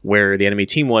where the enemy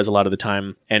team was a lot of the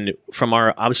time. And from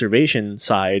our observation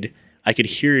side, I could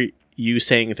hear you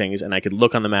saying things, and I could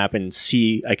look on the map and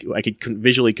see, I could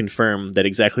visually confirm that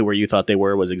exactly where you thought they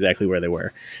were was exactly where they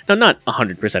were. Now, not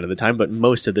 100% of the time, but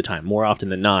most of the time, more often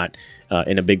than not,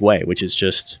 in a big way, which is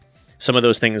just, some of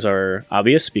those things are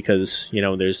obvious because,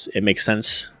 it makes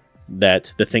sense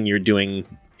that the thing you're doing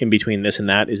in between this and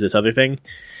that is this other thing.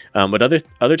 But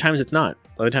other times it's not.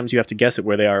 Other times you have to guess at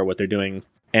where they are, what they're doing.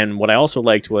 And what I also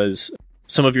liked was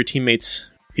some of your teammates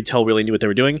could tell really knew what they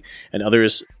were doing, and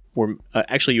others were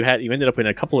actually you ended up in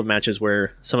a couple of matches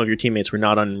where some of your teammates were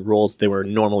not on roles they were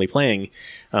normally playing,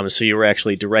 so you were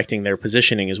actually directing their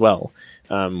positioning as well,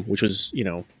 which was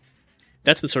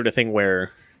that's the sort of thing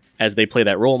where as they play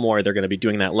that role more, they're going to be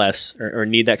doing that less or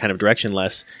need that kind of direction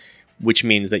less, which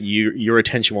means that your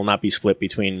attention will not be split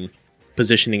between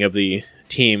positioning of the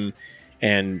team,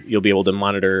 and you'll be able to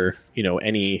monitor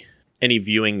any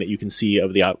viewing that you can see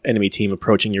of the enemy team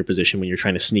approaching your position when you're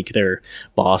trying to sneak their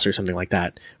boss or something like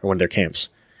that, or one of their camps.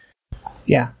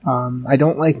 Yeah, I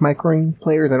don't like microing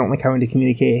players. I don't like having to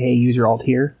communicate, hey, use your ult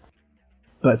here.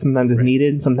 But sometimes it's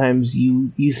needed. Sometimes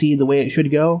you see the way it should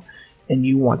go, and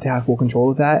you want to have full control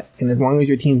of that. And as long as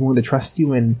your team's willing to trust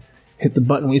you and hit the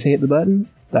button when you say hit the button,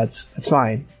 that's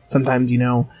fine. Sometimes,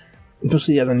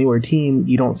 especially as a newer team,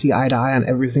 you don't see eye to eye on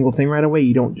every single thing right away.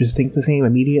 You don't just think the same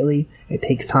immediately. It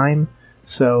takes time.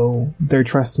 So they're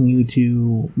trusting you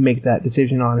to make that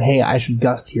decision on, hey, I should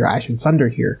gust here, I should thunder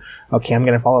here. Okay, I'm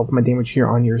going to follow up my damage here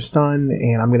on your stun,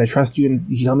 and I'm going to trust you, and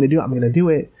you tell me to do it, I'm going to do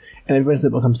it. And eventually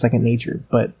it becomes second nature.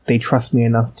 But they trust me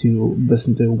enough to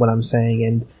listen to what I'm saying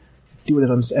and do it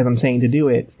as I'm saying to do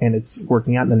it, and it's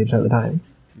working out 90% of the time.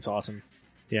 It's awesome.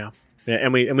 Yeah. Yeah,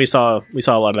 and we saw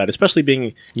a lot of that, especially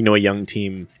being a young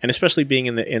team, and especially being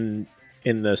in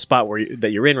in the spot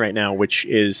that you're in right now, which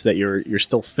is that you're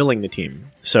still filling the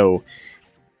team. So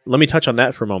let me touch on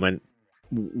that for a moment.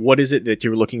 What is it that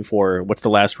you're looking for? What's the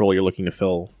last role you're looking to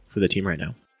fill for the team right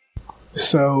now?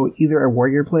 So either a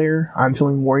warrior player, I'm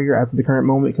feeling warrior as of the current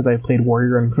moment because I've played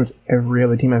warrior on pretty much every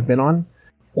other team I've been on,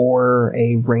 or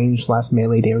a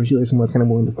range/melee damage dealer, someone that's kind of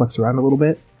willing to flex around a little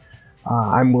bit.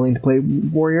 I'm willing to play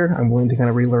warrior. I'm willing to kind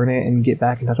of relearn it and get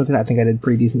back in touch with it. I think I did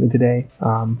pretty decently today,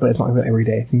 but it's not like that every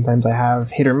day. Sometimes I have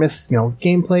hit or miss,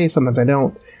 gameplay. Sometimes I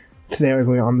don't. Today I was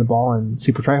really on the ball and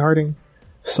super tryharding,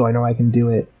 so I know I can do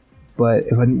it. But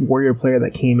if a warrior player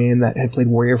that came in that had played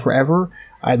warrior forever,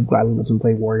 I'd gladly let them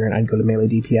play warrior and I'd go to melee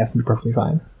DPS and be perfectly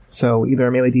fine. So either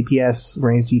a melee DPS,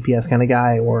 range DPS kind of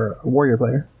guy, or a warrior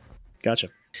player. Gotcha.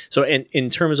 So in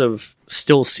terms of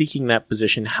still seeking that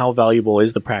position, how valuable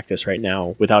is the practice right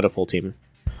now without a full team?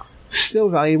 Still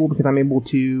valuable because I'm able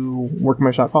to work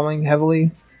my shot calling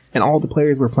heavily, and all the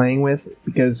players we're playing with,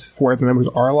 because 4 of the members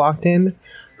are locked in,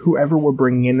 whoever we're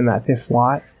bringing in that 5th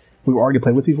slot, we've already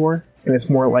played with before, and it's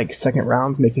more like second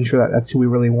round, making sure that that's who we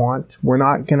really want. We're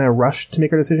not going to rush to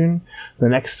make our decision. The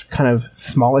next kind of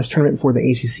smallest tournament for the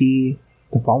HCC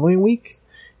the following week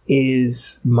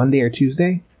is Monday or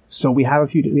Tuesday. So we have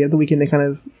the weekend to kind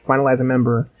of finalize a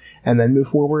member and then move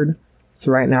forward. So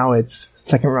right now it's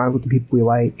second round with the people we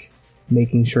like,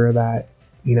 making sure that,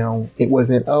 it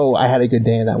wasn't, oh, I had a good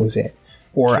day and that was it.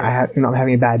 Or sure. I'm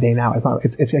having a bad day now.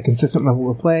 It's a consistent level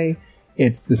of play.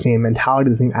 It's the same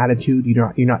mentality, the same attitude.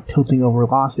 You're not tilting over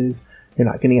losses. You're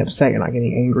not getting upset. You're not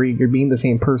getting angry. You're being the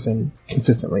same person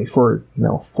consistently for,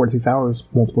 46 hours,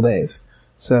 multiple days.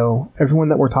 So everyone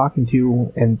that we're talking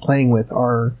to and playing with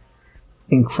are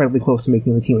incredibly close to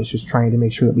making the team. It's just trying to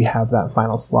make sure that we have that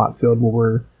final slot filled where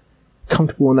we're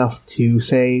comfortable enough to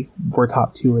say we're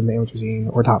top 2 in the amateur scene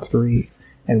or top 3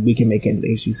 and we can make it into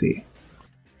the HCC.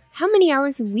 How many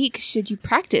hours a week should you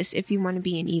practice if you want to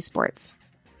be in esports?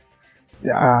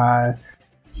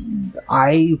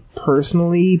 I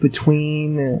personally,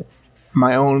 between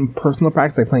my own personal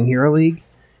practice, like playing Hero League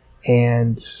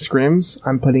and scrims,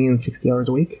 I'm putting in 60 hours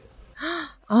a week.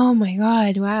 Oh my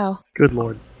god, wow. Good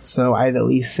lord. So I'd at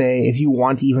least say if you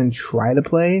want to even try to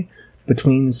play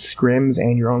between scrims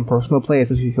and your own personal play,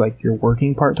 especially if you're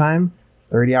working part-time,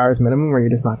 30 hours minimum or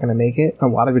you're just not going to make it. A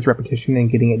lot of it's repetition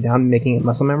and getting it down and making it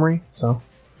muscle memory. So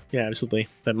yeah, absolutely.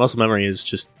 That muscle memory is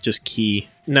just key.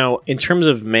 Now, in terms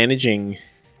of managing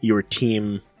your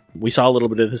team, we saw a little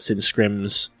bit of this in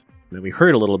scrims, and we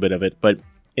heard a little bit of it, but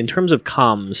in terms of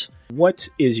comms, what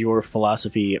is your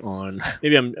philosophy on,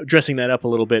 maybe I'm dressing that up a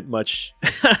little bit much,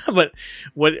 but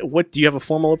what do you have a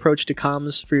formal approach to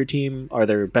comms for your team? Are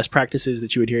there best practices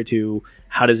that you adhere to?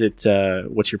 How does it,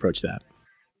 what's your approach to that?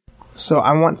 So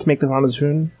I want to make the final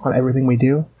decision on everything we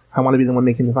do. I want to be the one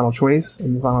making the final choice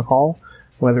and the final call,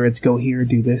 whether it's go here,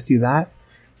 do this, do that.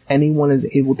 Anyone is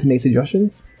able to make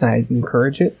suggestions, and I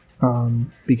encourage it.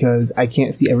 Because I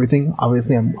can't see everything.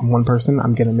 Obviously, I'm one person.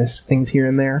 I'm going to miss things here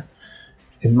and there.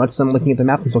 As much as I'm looking at the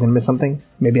map, I'm still going to miss something.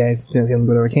 Maybe I still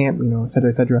go to a camp, et cetera,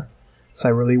 et cetera. So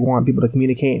I really want people to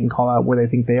communicate and call out where they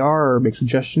think they are or make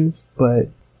suggestions, but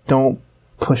don't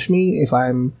push me if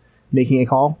I'm making a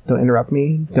call. Don't interrupt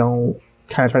me. Don't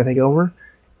kind of try to take over.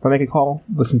 If I make a call,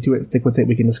 listen to it, stick with it.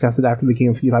 We can discuss it after the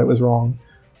game if you thought it was wrong.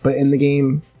 But in the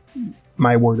game,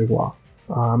 my word is law.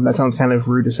 That sounds kind of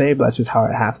rude to say, but that's just how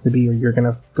it has to be, or you're going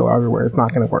to go everywhere. It's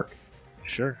not going to work.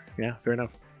 Sure. Yeah, fair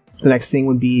enough. The next thing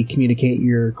would be communicate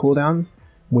your cooldowns.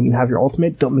 When you have your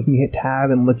ultimate, don't make me hit tab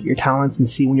and look at your talents and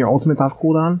see when your ultimate's off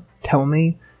cooldown. Tell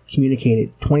me, communicate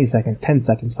it. 20 seconds, 10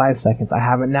 seconds, 5 seconds. I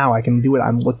have it now. I can do it.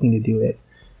 I'm looking to do it.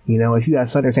 If you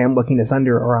have Sunder, say I'm looking to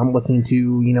Sunder, or I'm looking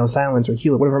to, silence or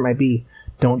heal, whatever it might be.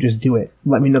 Don't just do it.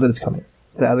 Let me know that it's coming.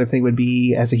 The other thing would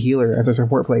be, as a healer, as a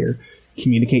support player,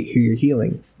 communicate who you're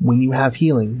healing. When you have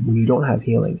healing, when you don't have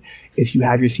healing. If you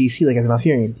have your CC, like as I'm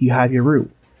hearing, do you have your root?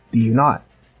 Do you not?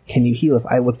 Can you heal if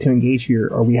I look to engage here?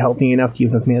 Are we healthy enough? Do you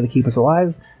have enough mana to keep us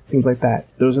alive? Things like that.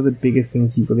 Those are the biggest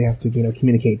things you really have to,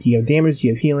 communicate. Do you have damage? Do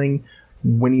you have healing?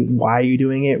 Why are you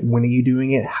doing it? When are you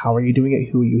doing it? How are you doing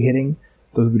it? Who are you hitting?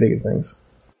 Those are the biggest things.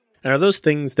 And are those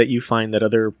things that you find that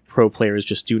other pro players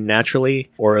just do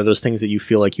naturally, or are those things that you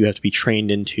feel like you have to be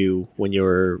trained into when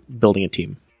you're building a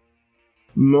team?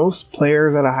 Most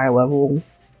players at a high level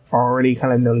already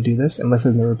kind of know to do this, unless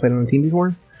they've never played on a team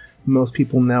before. Most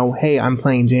people know, hey, I'm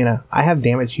playing Jaina. I have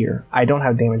damage here. I don't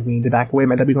have damage. We need to back away.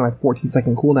 My W's on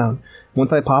 14-second cooldown.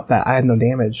 Once I pop that, I have no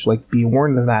damage. Be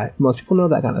warned of that. Most people know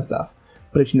that kind of stuff.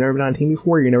 But if you've never been on a team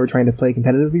before, you're never trying to play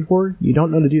competitive before, you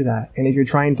don't know to do that. And if you're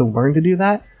trying to learn to do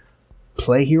that,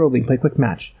 play Hero League, play Quick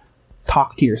Match.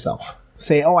 Talk to yourself.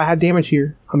 Say, oh, I have damage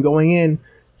here. I'm going in.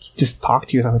 just talk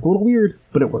to yourself. It's a little weird,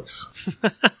 but it works.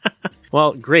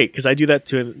 Well, great, because I do that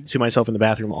to myself in the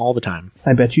bathroom all the time.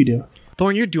 I bet you do.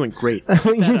 Thorn, you're doing great.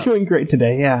 You're doing great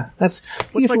today, yeah. What's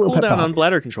my cooldown on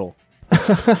bladder control?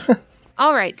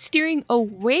 All right, steering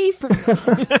away from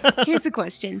that, here's a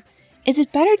question. Is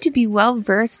it better to be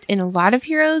well-versed in a lot of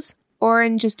heroes or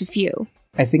in just a few?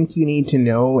 I think you need to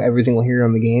know every single hero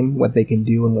in the game, what they can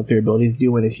do and what their abilities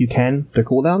do, and if you can, their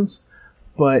cooldowns.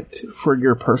 But for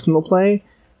your personal play,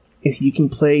 if you can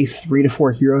play 3 to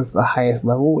 4 heroes at the highest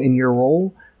level in your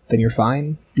role, then you're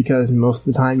fine, because most of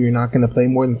the time you're not going to play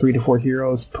more than 3 to 4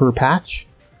 heroes per patch.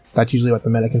 That's usually what the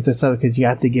meta consists of, because you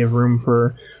have to give room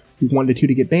for 1 to 2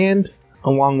 to get banned,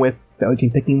 along with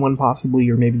picking one possibly,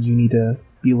 or maybe you need to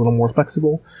be a little more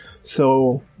flexible.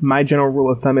 So my general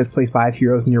rule of thumb is play 5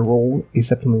 heroes in your role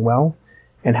exceptionally well,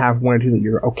 and have 1 or 2 that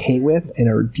you're okay with and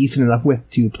are decent enough with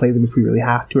to play them if we really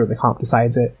have to, or the comp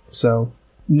decides it. So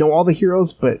know all the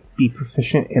heroes, but be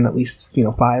proficient in at least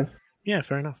 5. Yeah,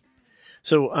 fair enough.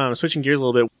 So switching gears a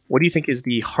little bit, what do you think is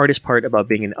the hardest part about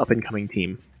being an up-and-coming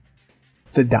team?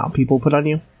 The doubt people put on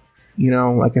you.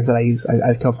 Like I said,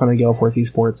 I've co-founded Gale Force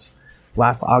Esports.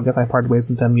 Last August, I parted ways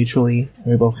with them mutually, and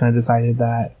we both kind of decided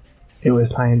that it was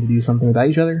time to do something without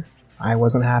each other. I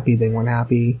wasn't happy, they weren't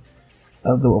happy.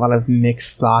 A lot of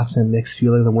mixed thoughts and mixed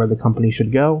feelings on where the company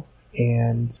should go.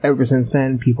 And ever since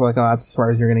then, people are like, oh, that's as far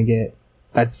as you're going to get.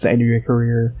 That's the end of your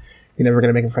career. You're never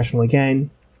going to make a professional again.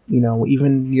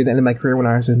 Even near the end of my career when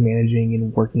I was just managing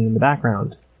and working in the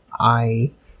background,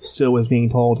 I still was being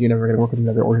told you're never going to work with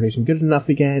another organization good enough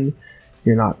again.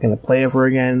 You're not going to play ever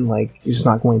again. Like, you're just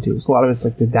not going to. So a lot of it's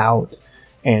like the doubt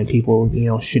and people,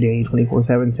 shitting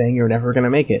 24/7 saying you're never going to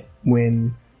make it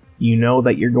when you know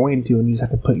that you're going to, and you just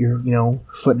have to put your,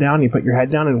 foot down, you put your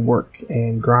head down and work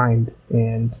and grind.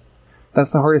 And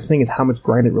that's the hardest thing, is how much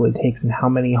grind it really takes and how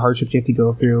many hardships you have to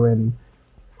go through and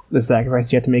the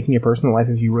sacrifice you have to make in your personal life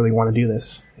if you really want to do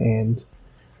this. And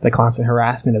the constant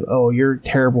harassment of, oh, you're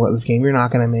terrible at this game, you're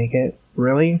not going to make it.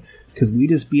 Really? Because we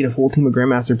just beat a full team of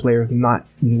Grandmaster players, not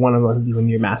one of us is even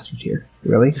your Master tier.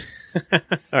 Really? All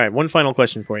right, one final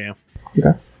question for you.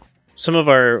 Okay. Some of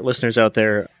our listeners out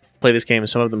there play this game.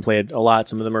 Some of them play it a lot.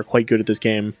 Some of them are quite good at this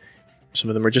game. Some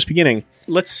of them are just beginning.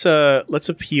 Let's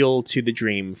appeal to the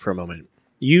dream for a moment.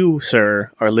 You,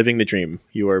 sir, are living the dream.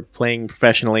 You are playing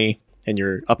professionally, and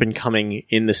you're up and coming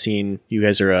in the scene. You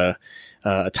guys are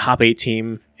a top 8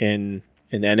 team in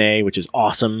NA, which is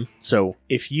awesome. So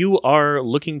if you are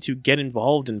looking to get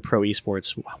involved in pro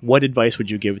esports, what advice would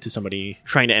you give to somebody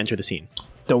trying to enter the scene?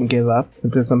 Don't give up.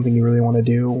 If there's something you really want to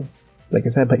do, like I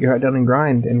said, put your head down and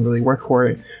grind and really work for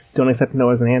it. Don't accept no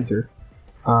as an answer.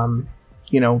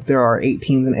 There are 8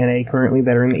 teams in NA currently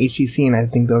that are in the HGC, and I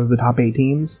think those are the top 8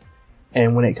 teams.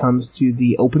 And when it comes to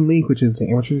the Open League, which is the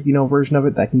amateur, version of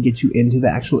it that can get you into the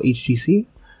actual HGC,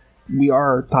 we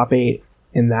are top 8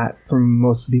 in that. From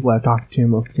most of the people I've talked to,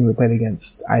 most of the teams we played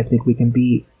against, I think we can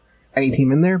beat any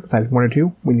team in there besides 1 or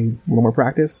 2. We need a little more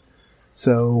practice.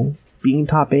 So being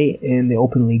top 8 in the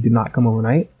Open League did not come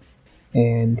overnight,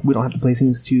 and we don't have the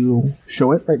placings to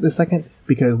show it right this second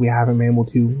because we haven't been able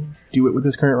to do it with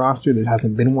this current roster. There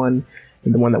hasn't been one.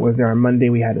 And the one that was there on Monday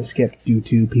we had to skip due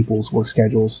to people's work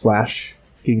schedules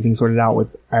 / getting things sorted out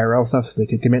with IRL stuff so they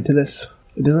could commit to this.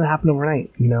 It doesn't happen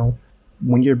overnight,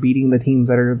 When you're beating the teams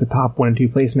that are the top 1 and 2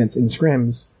 placements in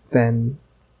scrims, then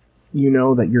you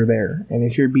know that you're there. And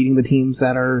if you're beating the teams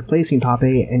that are placing top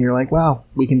 8 and you're like, wow,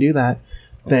 we can do that,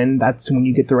 then that's when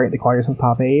you get the right to call yourself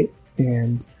top 8.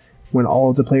 And when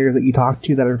all of the players that you talk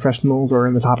to that are professionals or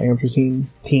in the top amateur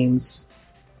teams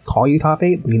call you top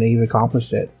 8, you've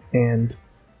accomplished it. And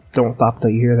don't stop until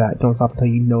you hear that. Don't stop until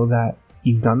you know that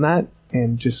you've done that,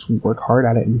 and just work hard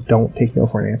at it and don't take no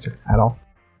for an answer at all.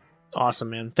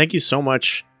 Awesome, man. Thank you so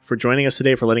much for joining us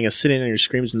today, for letting us sit in on your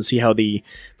screams and see how the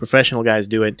professional guys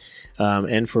do it,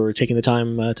 and for taking the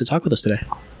time to talk with us today.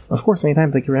 Of course,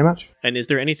 anytime. Thank you very much. And is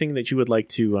there anything that you would like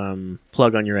to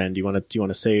plug on your end? Do you want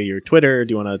to say your Twitter?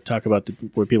 Do you want to talk about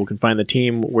where people can find the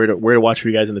team? Where to watch for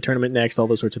you guys in the tournament next? All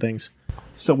those sorts of things.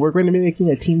 So we're going to be making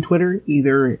a team Twitter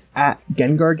either at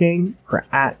Gengar Gang or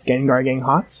at Gengar Gang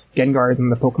Hots. Gengar is in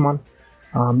the Pokemon.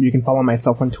 You can follow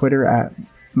myself on Twitter at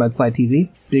Mudslide TV.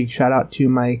 Big shout out to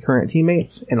my current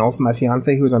teammates and also my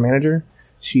fiance, who is our manager.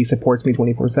 She supports me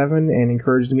 24/7 and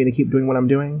encourages me to keep doing what I'm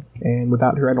doing. And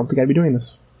without her, I don't think I'd be doing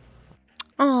this.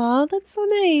 Aw, that's so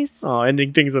nice. Oh,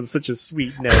 ending things on such a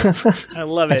sweet note. I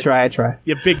love it. I try.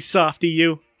 You big softy,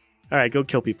 you. All right, go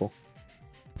kill people.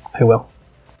 I will.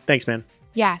 Thanks, man.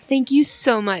 Yeah, thank you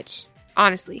so much.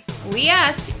 Honestly, we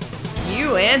asked,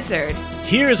 you answered.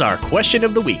 Here's our question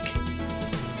of the week.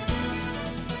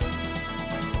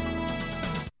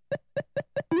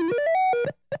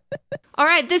 All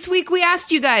right, this week we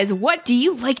asked you guys, what do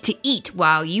you like to eat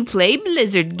while you play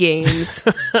Blizzard games?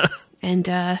 And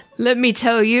let me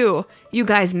tell you, you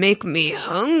guys make me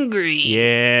hungry.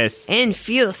 Yes. And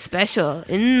feel special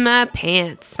in my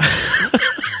pants.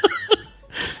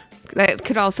 That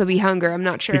could also be hunger. I'm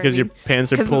not sure. Because your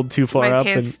pants are 'cause pulled too far my up.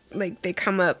 Pants, like they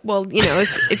come up. Well, you know,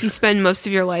 if you spend most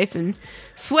of your life in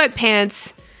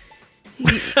sweatpants,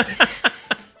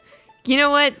 you know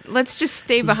what? Let's just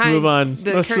stay behind. move on.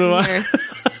 The Let's curtain move on.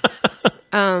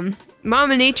 here.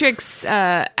 Mama Natrix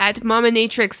at Mama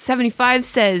Natrix 75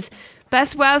 says,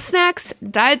 best WoW snacks,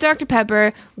 Diet Dr.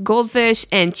 Pepper, Goldfish,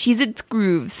 and Cheez-Its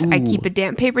Grooves. I keep a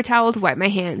damp paper towel to wipe my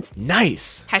hands.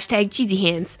 Nice. Hashtag cheesy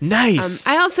hands. Nice.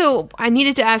 I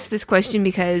needed to ask this question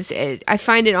because I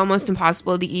find it almost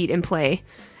impossible to eat and play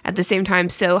at the same time.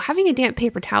 So having a damp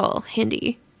paper towel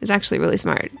handy is actually really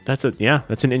smart. That's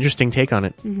an interesting take on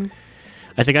it. Mm-hmm.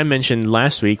 I think I mentioned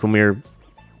last week when we were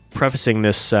prefacing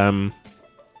this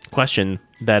question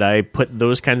that I put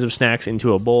those kinds of snacks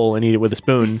into a bowl and eat it with a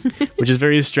spoon, which is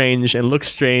very strange and looks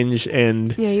strange.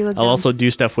 And Yeah, you look I'll dumb. also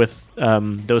do stuff with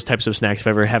those types of snacks. If I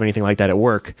ever have anything like that at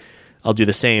work, I'll do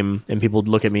the same. And people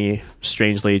look at me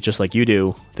strangely, just like you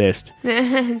do, Thist,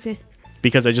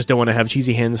 because I just don't want to have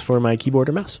cheesy hands for my keyboard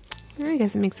or mouse. I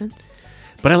guess it makes sense.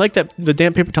 But I like the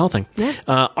damn paper towel thing. Yeah.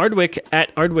 Ardwick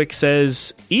at Ardwick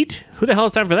says, eat? Who the hell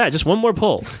has time for that? Just one more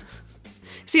pull.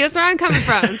 See, that's where I'm coming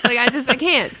from. It's like, I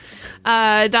can't.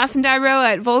 Dawson Dyro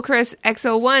at Volcrus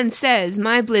X01 says,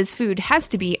 my Blizz food has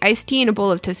to be iced tea and a bowl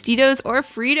of Tostitos or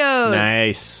Fritos.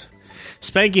 Nice.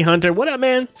 Spanky Hunter, what up,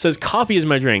 man? Says, coffee is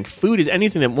my drink. Food is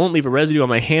anything that won't leave a residue on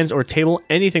my hands or table.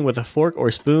 Anything with a fork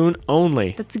or spoon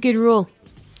only. That's a good rule.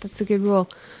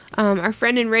 Our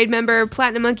friend and raid member,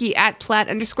 Platinum Monkey at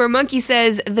Plat_Monkey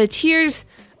says, the tears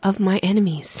of my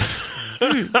enemies.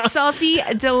 Salty,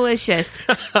 delicious.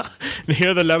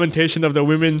 Hear the lamentation of the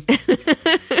women.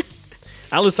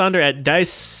 Alessandra at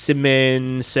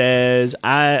Diceimin says,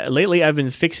 lately I've been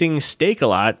fixing steak a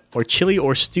lot, or chili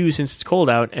or stew since it's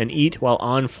cold out, and eat while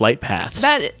on flight paths.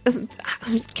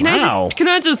 Can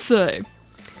I just say,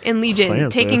 in Legion,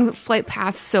 Fancy. taking flight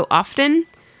paths so often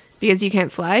because you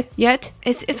can't fly yet,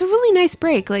 it's a really nice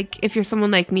break. Like, if you're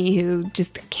someone like me who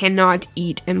just cannot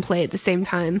eat and play at the same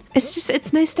time,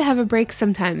 it's nice to have a break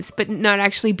sometimes, but not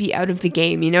actually be out of the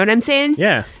game. You know what I'm saying?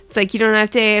 Yeah. It's like you don't have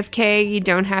to AFK, you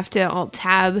don't have to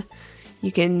alt-tab.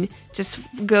 You can just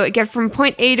get from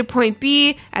point A to point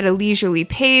B at a leisurely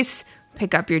pace,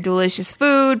 pick up your delicious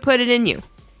food, put it in you.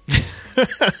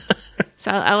 So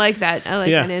I like that. I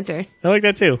like that answer. I like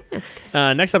that too.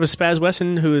 Next up is Spaz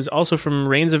Wesson, who is also from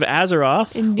Reigns of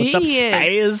Azeroth. Indeed. What's up,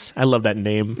 Spaz? I love that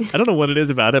name. I don't know what it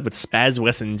is about it, but Spaz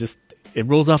Wesson it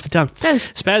rolls off the tongue. Does.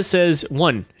 Spaz says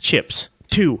 1, chips,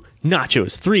 2,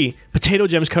 nachos, 3, potato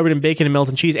gems covered in bacon and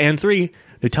melted cheese, and 3,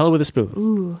 Nutella with a spoon.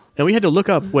 Ooh. Now we had to look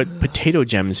up what potato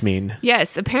gems mean.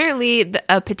 Yes, apparently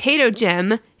a potato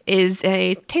gem is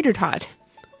a tater tot.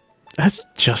 That's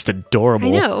just adorable.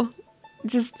 I know.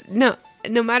 Just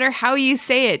no matter how you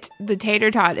say it, the tater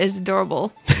tot is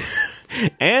adorable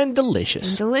And delicious.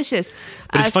 and delicious.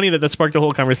 But it's funny that sparked a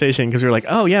whole conversation because we were like,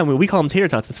 oh, yeah, we call them tater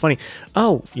tots. That's funny.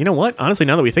 Oh, you know what? Honestly,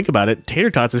 now that we think about it, tater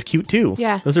tots is cute too.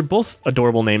 Yeah. Those are both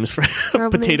adorable names for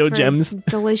Adorable potato names for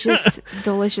gems.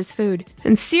 delicious food.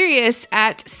 And Sirius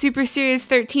at Super Sirius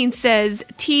 13 says,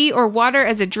 tea or water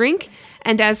as a drink.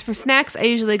 And as for snacks, I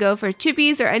usually go for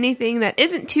chippies or anything that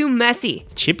isn't too messy.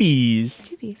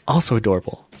 Chippies. Also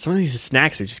adorable. Some of these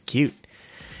snacks are just cute.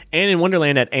 And in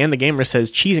Wonderland at And the Gamer says,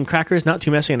 cheese and crackers, not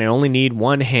too messy, and I only need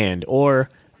one hand.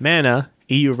 Or Mana,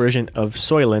 EU version of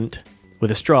Soylent, with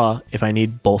a straw if I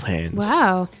need both hands.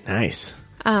 Wow. Nice.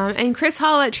 And Chris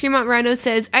Hall at Tremont Rhino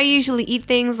says, I usually eat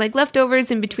things like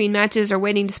leftovers in between matches or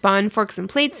waiting to spawn, forks and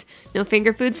plates. No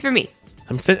finger foods for me.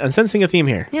 I'm sensing a theme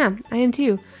here. Yeah, I am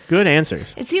too. Good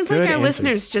answers. It seems like Good our answers.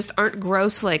 listeners just aren't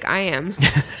gross like I am.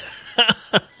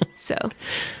 So,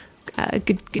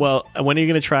 good. Well, when are you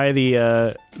going to try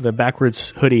the backwards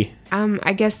hoodie?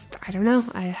 I guess, I don't know.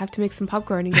 I have to make some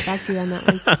popcorn and get back to you on that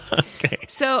one. Okay.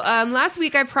 So, last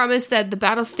week I promised that the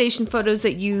battle station photos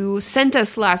that you sent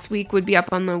us last week would be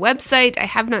up on the website. I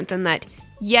have not done that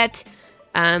yet.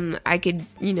 I could,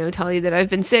 tell you that I've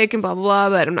been sick and blah, blah, blah,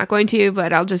 but I'm not going to,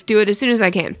 but I'll just do it as soon as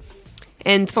I can.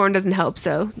 And Thorn doesn't help,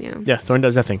 so, Yeah, Thorn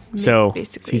does nothing. So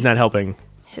basically he's not helping.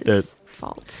 his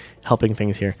fault. Helping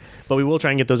things here. But we will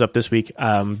try and get those up this week.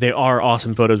 They are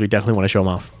awesome photos. We definitely want to show them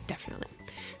off. Definitely.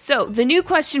 So, the new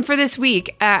question for this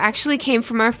week actually came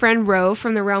from our friend Ro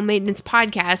from the Realm Maintenance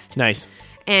podcast. Nice.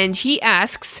 And he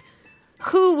asks,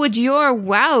 who would your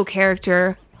WoW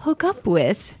character hook up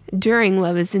with during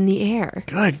Love is in the Air?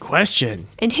 Good question.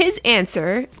 And his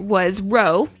answer was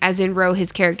Ro, as in Ro,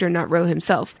 his character, not Ro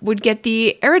himself, would get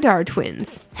the Eridar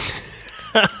twins.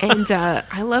 And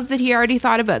I love that he already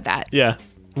thought about that. Yeah.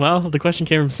 Well, the question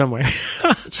came from somewhere.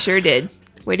 Sure did.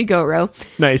 Way to go, Ro.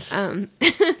 Nice.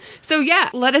 So yeah,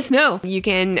 let us know. You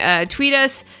can tweet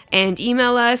us and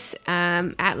email us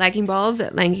at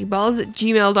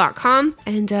lankyballs@gmail.com,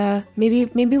 and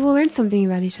maybe we'll learn something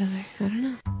about each other. I don't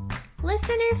know.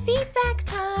 Listener feedback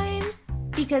time.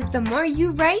 Because the more you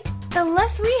write, the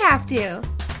less we have to.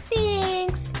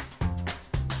 Thanks.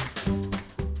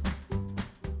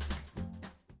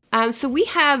 So we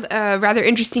have a rather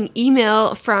interesting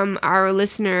email from our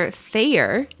listener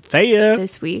Thayer Thea.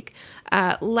 this week.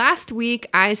 Last week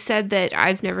I said that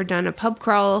I've never done a pub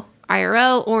crawl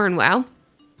IRL or in WoW.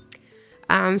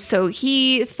 So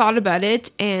he thought about it,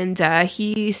 and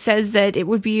he says that it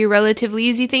would be a relatively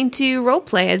easy thing to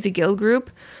roleplay as a guild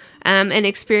group and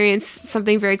experience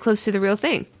something very close to the real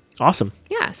thing. Awesome.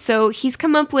 Yeah, so he's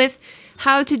come up with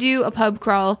how to do a pub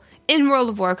crawl in World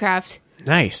of Warcraft.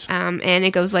 Nice. And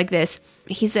it goes like this.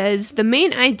 He says, the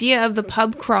main idea of the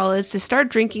pub crawl is to start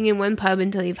drinking in one pub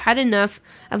until you've had enough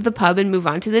of the pub and move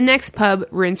on to the next pub,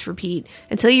 rinse, repeat,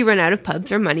 until you run out of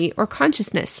pubs or money or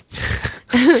consciousness.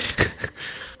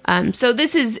 So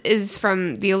this is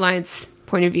from the Alliance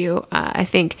point of view, I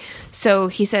think. So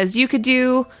he says you could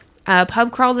do a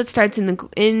pub crawl that starts in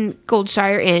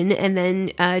Goldshire Inn and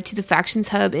then to the Factions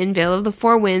Hub in Vale of the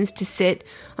Four Winds to sit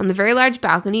on the very large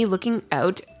balcony looking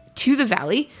out to the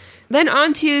valley. Then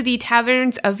on to the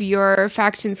taverns of your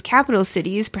faction's capital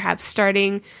cities, perhaps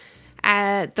starting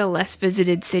at the less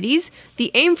visited cities.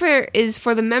 The aim is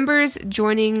for the members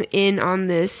joining in on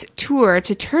this tour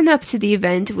to turn up to the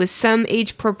event with some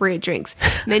age-appropriate drinks.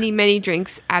 Many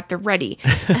drinks at the ready.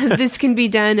 This can be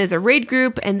done as a raid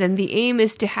group, and then the aim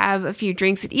is to have a few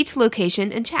drinks at each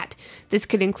location and chat. This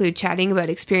could include chatting about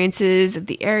experiences of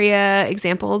the area,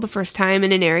 example, the first time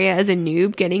in an area as a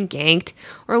noob getting ganked,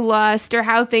 or lost, or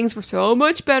how things were so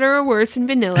much better or worse in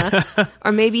vanilla,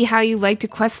 or maybe how you liked a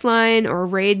questline or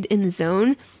raid in the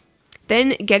zone.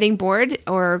 Then getting bored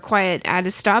or quiet at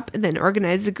a stop, and then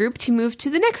organize the group to move to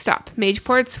the next stop. Mage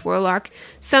ports, warlock,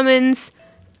 summons,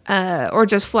 or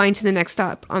just flying to the next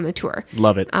stop on the tour.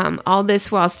 Love it. All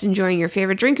this whilst enjoying your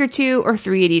favorite drink or two or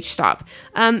three at each stop.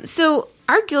 So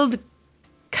our guild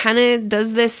kind of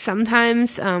does this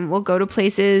sometimes. We'll go to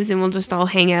places and we'll just all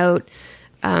hang out,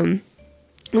 and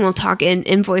we'll talk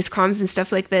in voice comms and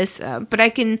stuff like this. But I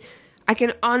can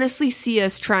honestly see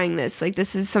us trying this. Like,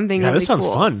 this is something really this sounds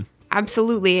cool. fun.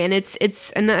 Absolutely, and it's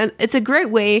a great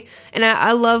way, and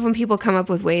I love when people come up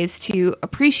with ways to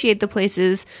appreciate the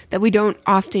places that we don't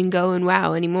often go in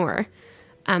WoW anymore,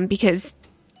 because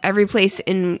every place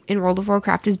in World of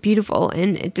Warcraft is beautiful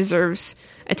and it deserves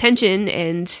attention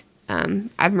and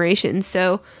admiration.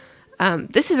 So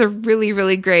this is a really,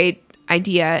 really great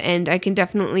idea, and I can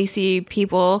definitely see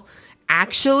people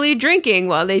actually drinking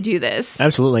while they do this.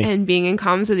 Absolutely. And being in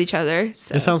comms with each other.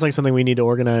 So. It sounds like something we need to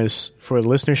organize for the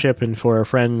listenership and for our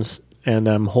friends, and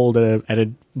hold at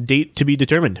a date to be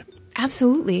determined.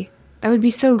 Absolutely. That would be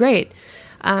so great.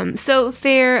 So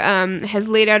Thayer has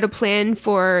laid out a plan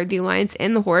for the Alliance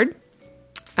and the Horde.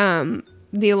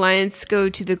 The Alliance go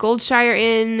to the Goldshire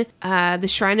Inn, the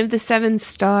Shrine of the Seven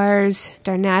Stars,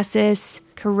 Darnassus,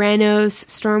 Karanos,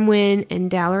 Stormwind,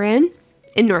 and Dalaran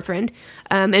in Northrend.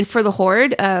 And for the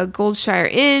Horde,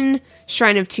 Goldshire Inn,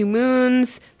 Shrine of Two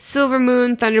Moons, Silver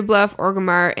Moon, Thunderbluff,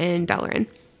 Orgrimmar, and Dalaran.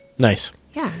 Nice.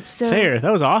 Yeah, so... Fair.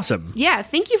 That was awesome. Yeah,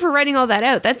 thank you for writing all that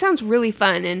out. That sounds really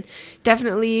fun and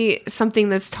definitely something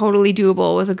that's totally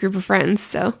doable with a group of friends,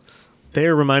 so...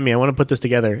 There, remind me, I want to put this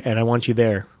together, and I want you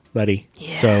there, buddy.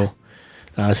 Yeah. So,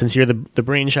 since you're the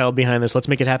brainchild behind this, let's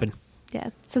make it happen. Yeah.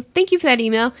 So thank you for that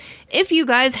email. If you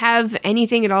guys have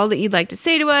anything at all that you'd like to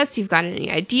say to us, you've got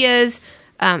any ideas,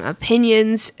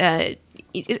 opinions,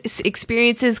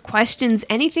 experiences, questions,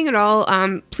 anything at all,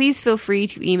 please feel free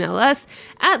to email us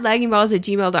at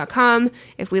laggingballs@gmail.com.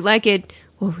 If we like it,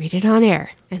 we'll read it on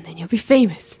air, and then you'll be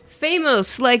famous.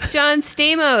 Famous, like John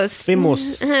Stamos.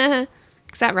 Famous.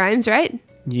 Because that rhymes, right?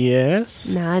 Yes.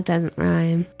 No, it doesn't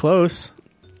rhyme. Close.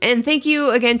 And thank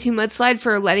you again to Mudslide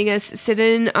for letting us sit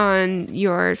in on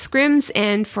your scrims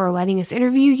and for letting us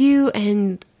interview you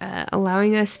and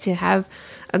allowing us to have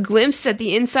a glimpse at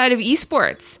the inside of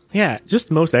esports. Yeah, just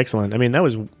most excellent. I mean, that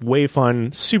was way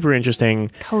fun, super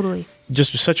interesting. Totally.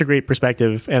 Just such a great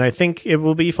perspective. And I think it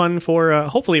will be fun for,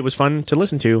 hopefully it was fun to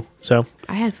listen to. So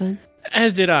I had fun.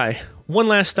 As did I. One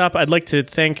last stop, I'd like to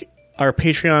thank our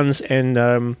Patreons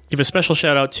and give a special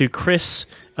shout out to Chris,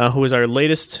 who is our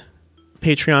latest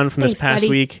Patreon from this Thanks, past buddy.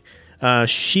 week.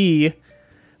 She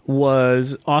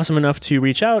was awesome enough to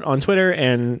reach out on Twitter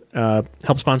and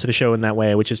help sponsor the show in that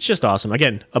way, which is just awesome.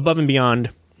 Again, above and beyond,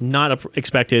 not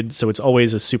expected, so it's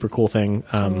always a super cool thing.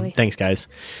 Totally. Thanks, guys.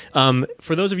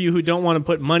 For those of you who don't want to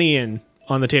put money in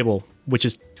on the table, which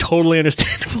is totally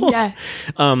understandable, Yeah.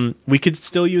 we could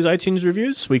still use iTunes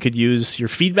reviews. We could use your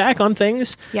feedback on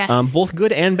things, Yes. both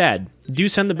good and bad. Do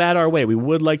send the bad our way. We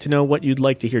would like to know what you'd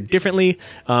like to hear differently,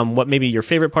 what maybe your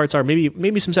favorite parts are,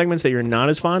 maybe some segments that you're not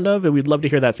as fond of, and we'd love to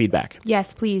hear that feedback.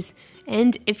 Yes, please.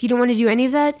 And if you don't want to do any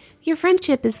of that, your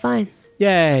friendship is fine.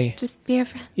 Yay. Just be a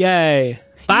friend. Yay.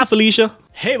 Bye, Felicia.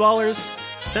 Hey, ballers.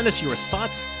 Send us your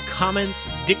thoughts, comments,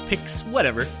 dick pics,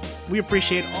 whatever. We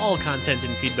appreciate all content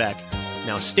and feedback.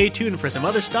 Now stay tuned for some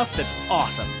other stuff that's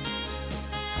awesome.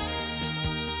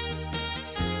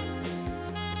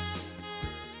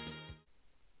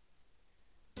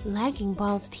 Lagging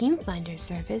Balls Team Finder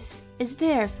service is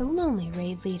there for lonely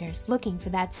raid leaders looking for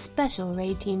that special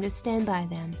raid team to stand by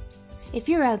them. If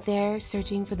you're out there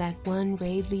searching for that one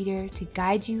raid leader to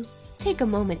guide you, take a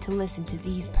moment to listen to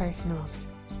these personals.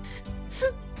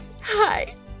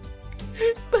 Hi,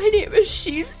 my name is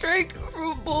She-Strike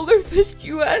from Boulder Fist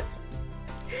US.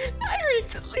 I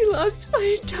recently lost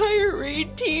my entire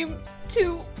raid team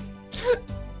to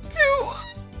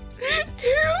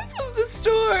Heroes of the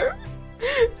Storm.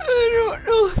 I don't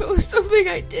know if it was something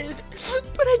I did,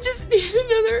 but I just need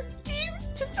another team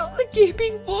to fill the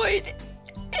gaping void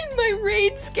in my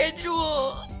raid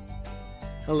schedule.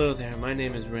 Hello there, my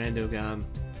name is Rando Gom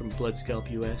from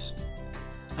Bloodscalp US.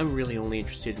 I'm really only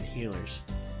interested in healers.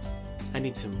 I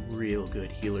need some real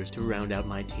good healers to round out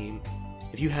my team.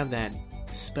 If you have that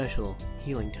special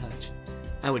healing touch,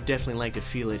 I would definitely like to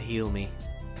feel it heal me.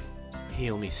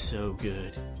 Heal me so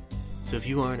good. So if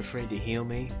you aren't afraid to heal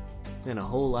me, and a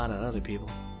whole lot of other people,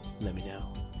 let me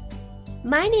know.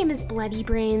 My name is Bloody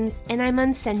Brains, and I'm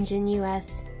on Senjin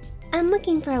US. I'm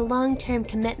looking for a long-term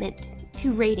commitment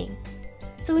to raiding.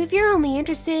 So if you're only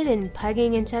interested in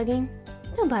pugging and chugging,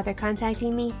 don't bother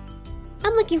contacting me.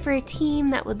 I'm looking for a team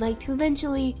that would like to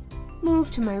eventually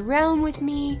move to my realm with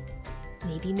me,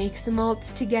 maybe make some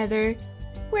ults together,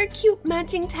 wear cute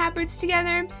matching tabards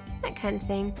together, that kind of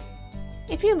thing.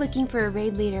 If you're looking for a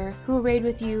raid leader who will raid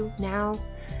with you now,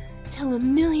 till a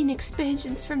million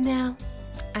expansions from now,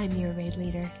 I'm your raid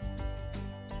leader.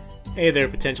 Hey there,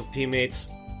 potential teammates.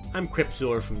 I'm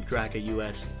Cryptzor from Draka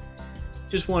US.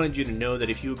 Just wanted you to know that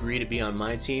if you agree to be on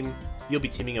my team, you'll be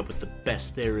teaming up with the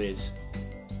best there is.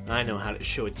 I know how to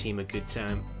show a team a good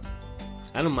time.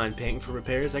 I don't mind paying for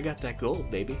repairs, I got that gold,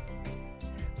 baby.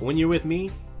 But when you're with me,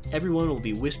 everyone will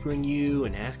be whispering you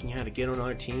and asking how to get on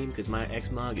our team because my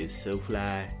Xmog is so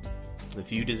fly.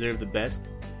 If you deserve the best,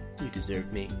 you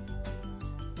deserve me.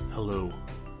 Hello,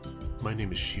 my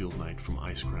name is Shield Knight from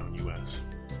Ice Crown US.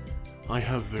 I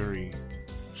have very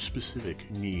specific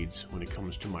needs when it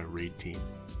comes to my raid team.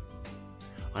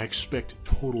 I expect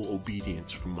total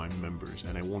obedience from my members,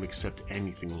 and I won't accept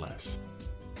anything less.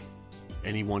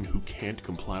 Anyone who can't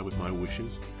comply with my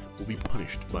wishes will be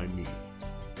punished by me.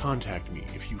 Contact me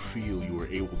if you feel you are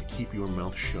able to keep your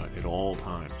mouth shut at all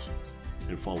times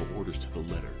and follow orders to the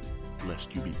letter,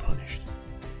 lest you be punished.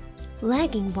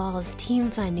 Lagging Balls Team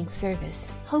Finding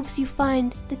Service hopes you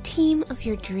find the team of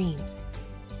your dreams.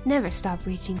 Never stop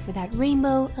reaching for that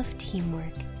rainbow of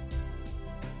teamwork.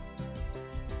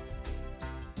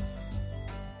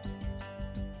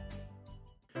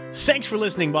 Thanks for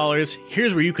listening, ballers.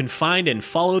 Here's where you can find and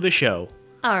follow the show.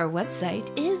 Our website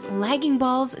is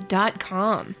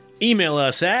laggingballs.com. Email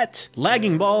us at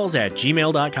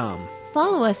laggingballs@gmail.com.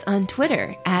 Follow us on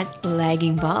Twitter at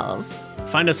laggingballs.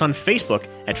 Find us on Facebook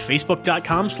at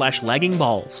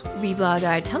facebook.com/laggingballs. Reblog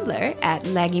our Tumblr at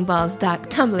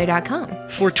laggingballs.tumblr.com.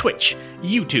 For Twitch,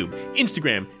 YouTube,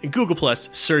 Instagram, and Google+,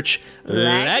 search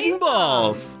Lagging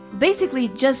Balls. Basically,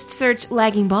 just search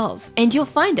Lagging Balls, and you'll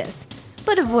find us.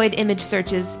 But avoid image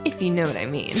searches, if you know what I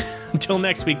mean. Until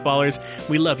next week, ballers,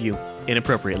 we love you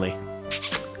inappropriately.